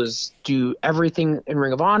Briscoes do everything in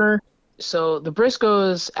Ring of Honor. So the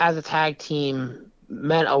Briscoes as a tag team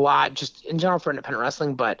meant a lot just in general for independent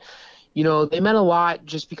wrestling, but they meant a lot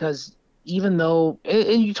just because even though,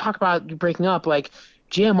 and you talk about breaking up, like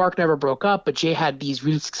Jay and Mark never broke up, but Jay had these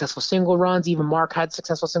really successful single runs. Even Mark had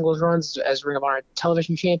successful singles runs as Ring of Honor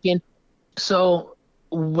television champion. So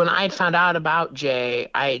when I had found out about Jay,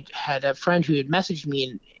 I had a friend who had messaged me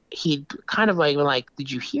and he'd kind of like, did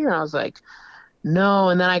you hear? And I was like, no.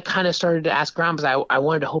 And then I kind of started to ask around because I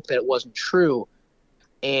wanted to hope that it wasn't true.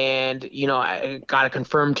 And, I got it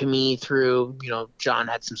confirmed to me through, John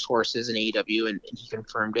had some sources in AEW and he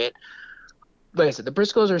confirmed it. Like I said, the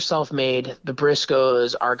Briscoes are self-made. The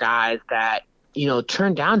Briscoes are guys that,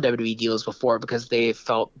 turned down WWE deals before because they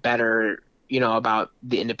felt better, about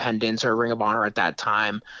the independents or Ring of Honor at that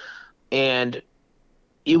time. And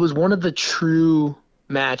it was one of the true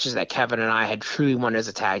matches that Kevin and I had truly won as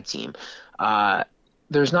a tag team.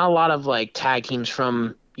 There's not a lot of tag teams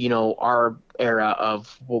from, our era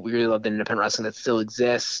of what we really loved in independent wrestling that still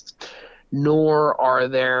exists, nor are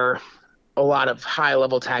there a lot of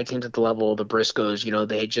high-level tag teams at the level of the Briscoes.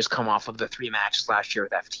 They had just come off of the 3 matches last year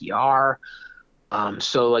with FTR.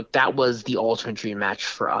 So that was the ultimate dream match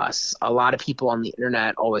for us. A lot of people on the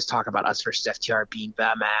internet always talk about us versus FTR being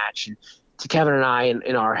that match. And to Kevin and I,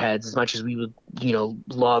 in our heads, as much as we would,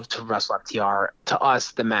 love to wrestle FTR, to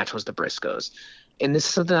us, the match was the Briscoes. And this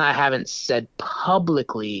is something I haven't said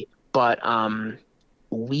publicly, but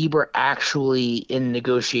we were actually in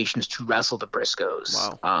negotiations to wrestle the Briscoes.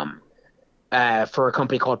 Wow. For a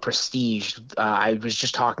company called Prestige. I was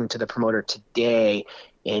just talking to the promoter today,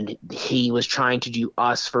 and he was trying to do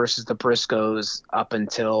us versus the Briscoes up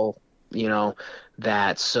until,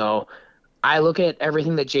 that. So I look at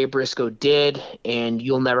everything that Jay Briscoe did, and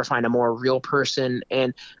you'll never find a more real person.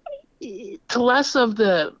 And to less of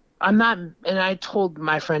the – and I told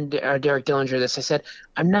my friend Derek Dillinger this. I said,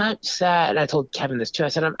 I'm not sad, and I told Kevin this too. I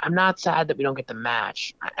said, I'm not sad that we don't get the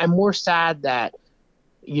match. I'm more sad that,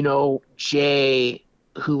 Jay,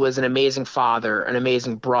 who was an amazing father, an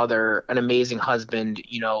amazing brother, an amazing husband,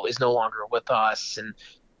 is no longer with us, and,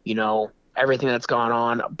 everything that's gone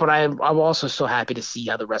on. But I'm also so happy to see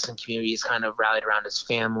how the wrestling community has kind of rallied around his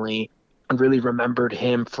family and really remembered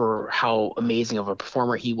him for how amazing of a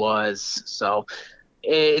performer he was. So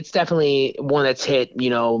it's definitely one that's hit,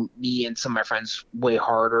 me and some of my friends way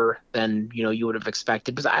harder than, you would have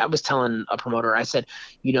expected. Because I was telling a promoter, I said,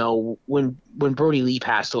 when Brody Lee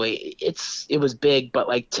passed away, it was big, but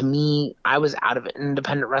like to me, I was out of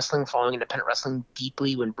independent wrestling, following independent wrestling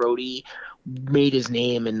deeply when Brody made his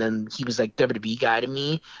name, and then he was like WWE guy to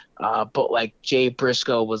me. But like Jay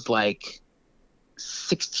Briscoe was like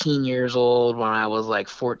 16 years old when I was like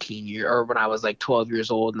or when I was like 12 years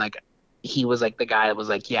old, and like he was like the guy that was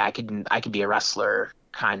like, yeah, I could be a wrestler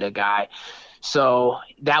kind of guy. So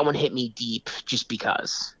that one hit me deep just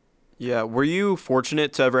because. Yeah, were you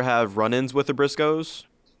fortunate to ever have run-ins with the Briscoes?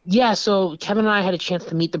 Yeah, so Kevin and I had a chance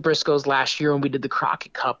to meet the Briscoes last year when we did the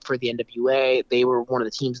Crockett Cup for the NWA. They were one of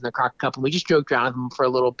the teams in the Crockett Cup, and we just joked around with them for a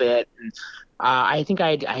little bit. And I think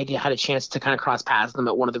I had a chance to kind of cross paths with them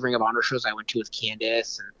at one of the Ring of Honor shows I went to with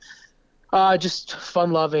Candice. And just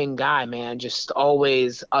fun-loving guy, man. Just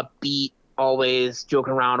always upbeat, always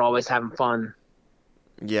joking around, always having fun.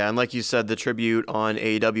 Yeah, and like you said, the tribute on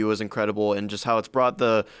AEW was incredible, and just how it's brought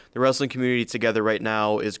the wrestling community together right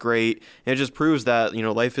now is great. And it just proves that,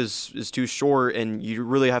 life is too short, and you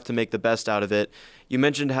really have to make the best out of it. You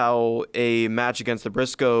mentioned how a match against the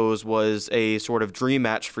Briscoes was a sort of dream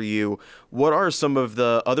match for you. What are some of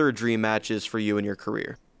the other dream matches for you in your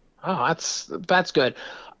career? Oh, that's good.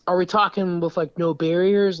 Are we talking with like no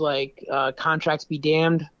barriers, like contracts be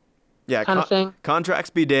damned? Yeah, kind of thing.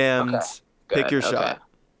 Contracts be damned. Okay, Pick your okay. shot.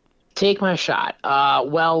 Take my shot.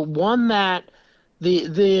 Well, one that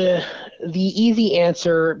the easy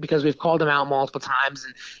answer, because we've called him out multiple times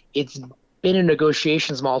and it's been in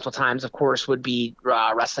negotiations multiple times, of course, would be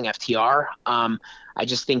Wrestling FTR. I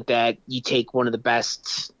just think that you take one of the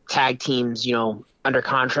best tag teams, under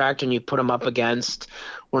contract, and you put them up against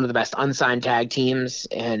one of the best unsigned tag teams,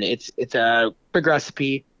 and it's a big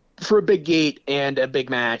recipe for a big gate and a big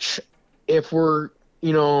match. If we're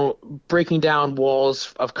breaking down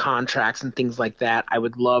walls of contracts and things like that, I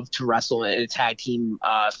would love to wrestle in a tag team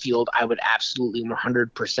field. I would absolutely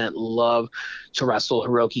 100% love to wrestle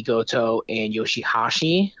Hiroki Goto and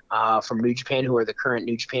Yoshihashi from New Japan, who are the current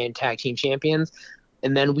New Japan tag team champions.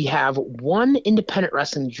 And then we have one independent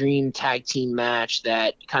wrestling dream tag team match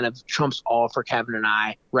that kind of trumps all for Kevin and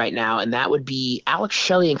I right now, and that would be Alex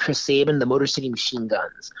Shelley and Chris Sabin, the Motor City Machine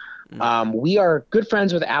Guns. We are good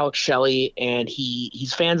friends with Alex Shelley, and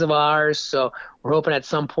he's fans of ours, so we're hoping at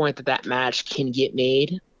some point that match can get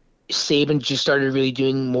made. Sabin just started really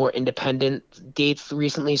doing more independent dates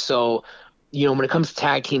recently, so when it comes to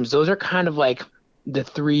tag teams, those are kind of like the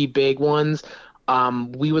three big ones.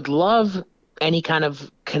 We would love any kind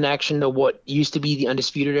of connection to what used to be the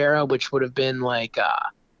Undisputed Era, which would have been like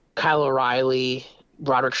Kyle O'Reilly,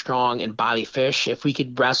 Roderick Strong, and Bobby Fish. If we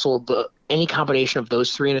could wrestle any combination of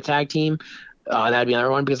those three in a tag team, that'd be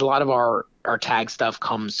another one, because a lot of our tag stuff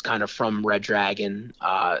comes kind of from Red Dragon.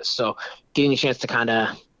 So getting a chance to kind of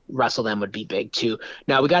wrestle them would be big too.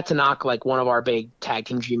 Now, we got to knock like one of our big tag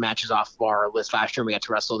team dream matches off of our list last year, and we got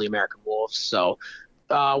to wrestle the American Wolves. So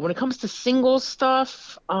when it comes to singles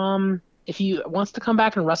stuff, if he wants to come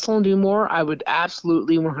back and wrestle and do more, I would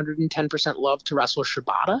absolutely 110% love to wrestle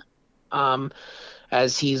Shibata,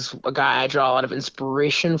 as he's a guy I draw a lot of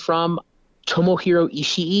inspiration from. Tomohiro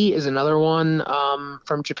Ishii is another one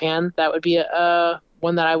from Japan. That would be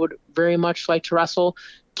one that I would very much like to wrestle.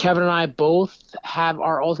 Kevin and I both have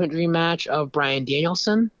our ultimate dream match of Bryan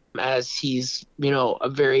Danielson, as he's, a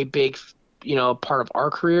very big, part of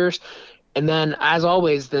our careers. And then, as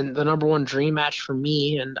always, the number one dream match for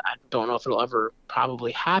me, and I don't know if it'll ever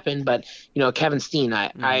probably happen, but, Kevin Steen,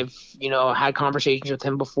 I've, had conversations with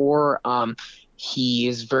him before. He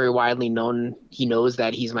is very widely known. He knows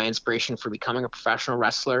that he's my inspiration for becoming a professional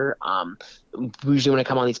wrestler. Usually when I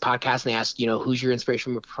come on these podcasts and they ask, who's your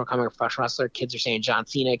inspiration for becoming a professional wrestler, kids are saying John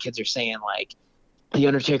Cena, kids are saying like The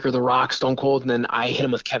Undertaker, The Rock, Stone Cold, and then I hit him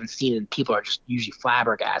with Kevin Steen, and people are just usually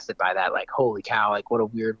flabbergasted by that, like, holy cow, like, what a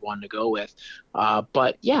weird one to go with.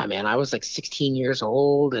 But yeah, man, I was like 16 years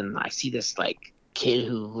old, and I see this like kid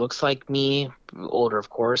who looks like me, older of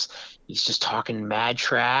course. He's just talking mad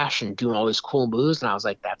trash and doing all these cool moves, and I was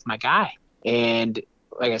like, that's my guy. And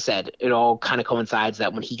like I said, it all kind of coincides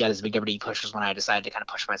that when he got his big WWE push was when I decided to kind of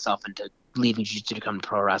push myself into leaving jiu-jitsu to come to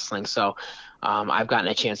pro wrestling. So I've gotten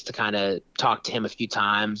a chance to kind of talk to him a few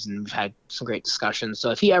times, and we've had some great discussions.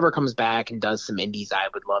 So if he ever comes back and does some indies, I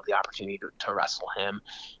would love the opportunity to wrestle him.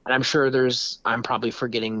 And I'm sure I'm probably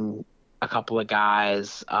forgetting a couple of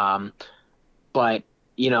guys, but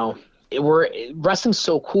wrestling's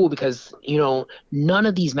so cool because, none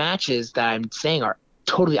of these matches that I'm saying are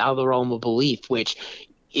totally out of the realm of belief, which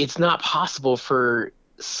it's not possible for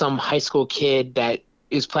some high school kid that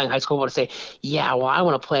is playing high school football to say, yeah, well, I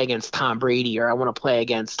want to play against Tom Brady, or I want to play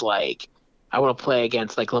against like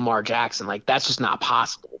Lamar Jackson. Like, that's just not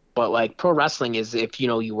possible. But like pro wrestling is, if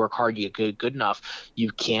you work hard, you get good enough,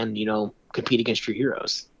 you can compete against your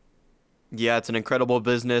heroes. Yeah, it's an incredible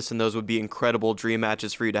business, and those would be incredible dream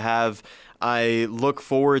matches for you to have. I look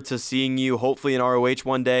forward to seeing you hopefully in ROH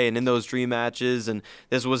one day and in those dream matches. And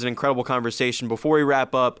this was an incredible conversation. Before we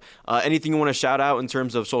wrap up, anything you want to shout out in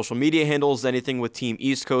terms of social media handles, anything with Team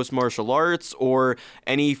East Coast Martial Arts, or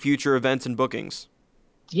any future events and bookings?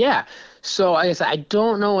 Yeah. So like I said, I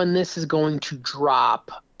don't know when this is going to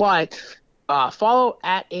drop, but follow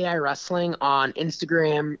at AI Wrestling on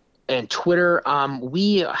Instagram and Twitter.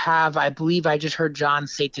 We have, I believe I just heard John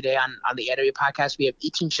say today on the AW podcast, we have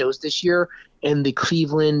 18 shows this year in the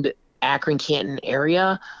Cleveland, Akron, Canton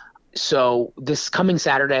area. So this coming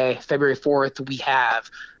Saturday, February 4th, we have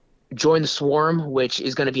Join the Swarm, which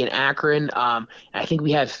is going to be in Akron. I think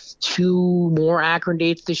we have 2 more Akron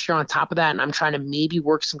dates this year on top of that, and I'm trying to maybe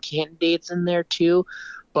work some Canton dates in there too.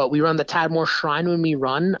 But we run the Tadmore Shrine when we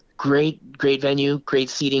run. Great venue, great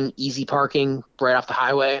seating, easy parking right off the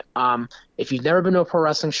highway. If you've never been to a pro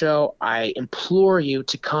wrestling show, I implore you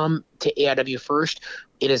to come to AIW first.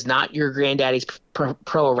 It is not your granddaddy's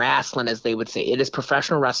pro wrestling, as they would say. It is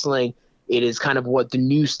professional wrestling. It is kind of what the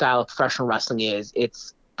new style of professional wrestling is.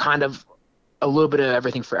 It's kind of a little bit of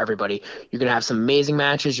everything for everybody. You're going to have some amazing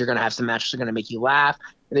matches. You're going to have some matches that are going to make you laugh.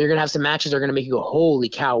 And then you're going to have some matches that are going to make you go, holy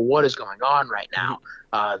cow, what is going on right now?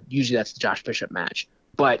 Usually that's the Josh Bishop match.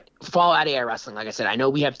 But follow at AI Wrestling. Like I said, I know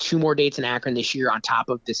we have 2 more dates in Akron this year on top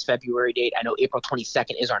of this February date. I know April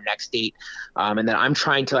 22nd is our next date. And then I'm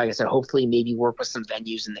trying to, like I said, hopefully maybe work with some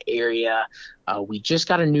venues in the area. We just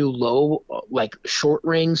got a new low, short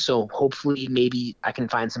ring. So hopefully maybe I can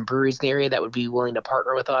find some breweries in the area that would be willing to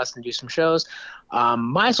partner with us and do some shows.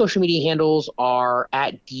 My social media handles are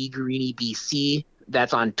at DGarrini.BC.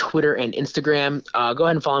 That's on Twitter and Instagram. Go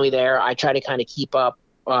ahead and follow me there. I try to kind of keep up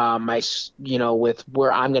with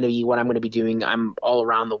where I'm going to be, what I'm going to be doing. I'm all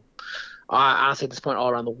around honestly at this point, all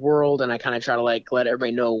around the world. And I kind of try to let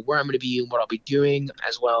everybody know where I'm going to be and what I'll be doing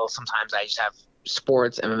as well. Sometimes I just have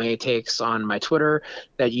sports MMA takes on my Twitter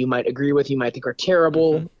that you might agree with, you might think are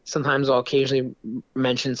terrible. Mm-hmm. Sometimes I'll occasionally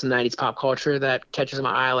mention some 90s pop culture that catches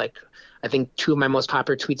my eye. I think 2 of my most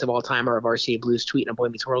popular tweets of all time are a Varsity Blues tweet and a Boy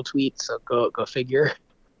Meets World tweet. So go figure.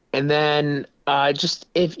 And then just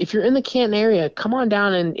if you're in the Canton area, come on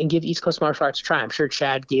down and give East Coast Martial Arts a try. I'm sure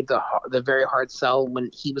Chad gave the very hard sell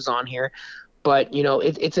when he was on here. But,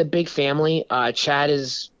 it's a big family. Chad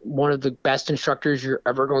is one of the best instructors you're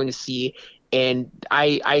ever going to see. And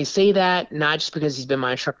I say that not just because he's been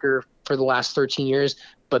my instructor for the last 13 years,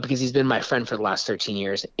 but because he's been my friend for the last 13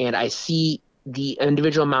 years. And I see the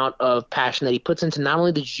individual amount of passion that he puts into not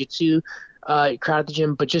only the jiu-jitsu crowd at the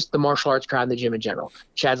gym, but just the martial arts crowd in the gym in general.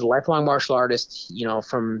 Chad's a lifelong martial artist,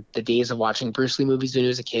 from the days of watching Bruce Lee movies when he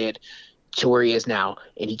was a kid to where he is now.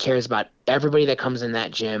 And he cares about everybody that comes in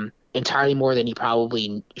that gym entirely more than he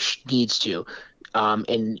probably needs to.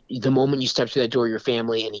 And the moment you step through that door, your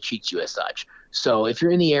family, and he treats you as such. So if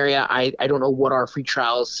you're in the area, I don't know what our free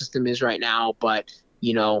trial system is right now, but,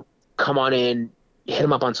 come on in, hit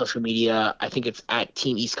him up on social media. I think it's at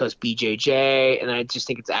Team East Coast BJJ, and I just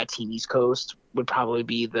think it's at Team East Coast would probably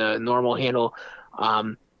be the normal handle.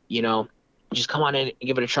 Just come on in and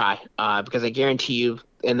give it a try, because I guarantee you,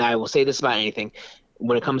 and I will say this about anything,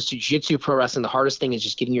 when it comes to jiu-jitsu pro wrestling, the hardest thing is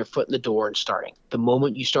just getting your foot in the door and starting. The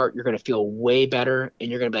moment you start, you're going to feel way better, and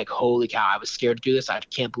you're going to be like, holy cow, I was scared to do this. I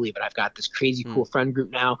can't believe it. I've got this crazy cool friend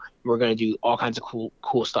group now. We're going to do all kinds of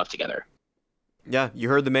cool stuff together. Yeah, you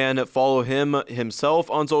heard the man. Follow him himself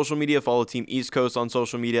on social media. Follow Team East Coast on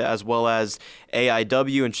social media, as well as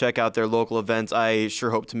AIW, and check out their local events. I sure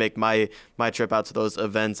hope to make my trip out to those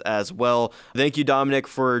events as well. Thank you, Dominic,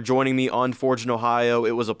 for joining me on Forged in Ohio.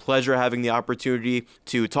 It was a pleasure having the opportunity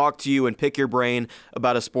to talk to you and pick your brain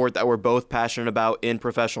about a sport that we're both passionate about in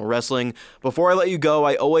professional wrestling. Before I let you go,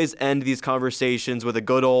 I always end these conversations with a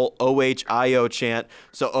good old OHIO chant.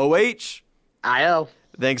 So OH-IO.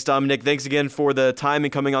 Thanks, Dominic. Thanks again for the time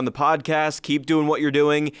and coming on the podcast. Keep doing what you're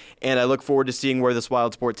doing, and I look forward to seeing where this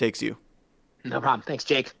wild sport takes you. No problem. Thanks,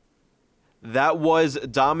 Jake. That was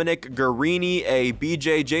Dominic Garrini, a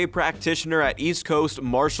BJJ practitioner at East Coast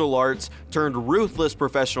Martial Arts turned ruthless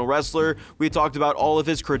professional wrestler. We talked about all of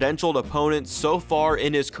his credentialed opponents so far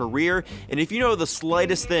in his career, and if you know the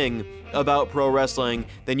slightest thing about pro wrestling,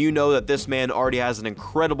 then you know that this man already has an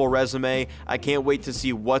incredible resume. I can't wait to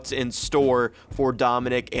see what's in store for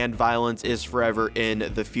Dominic and Violence is Forever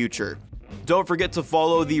in the future. Don't forget to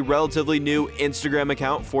follow the relatively new Instagram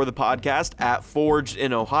account for the podcast at Forged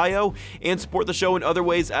in Ohio, and support the show in other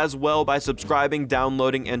ways as well by subscribing,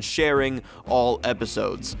 downloading, and sharing all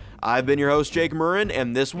episodes. I've been your host, Jake Murrin,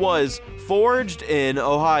 and this was Forged in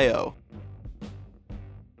Ohio.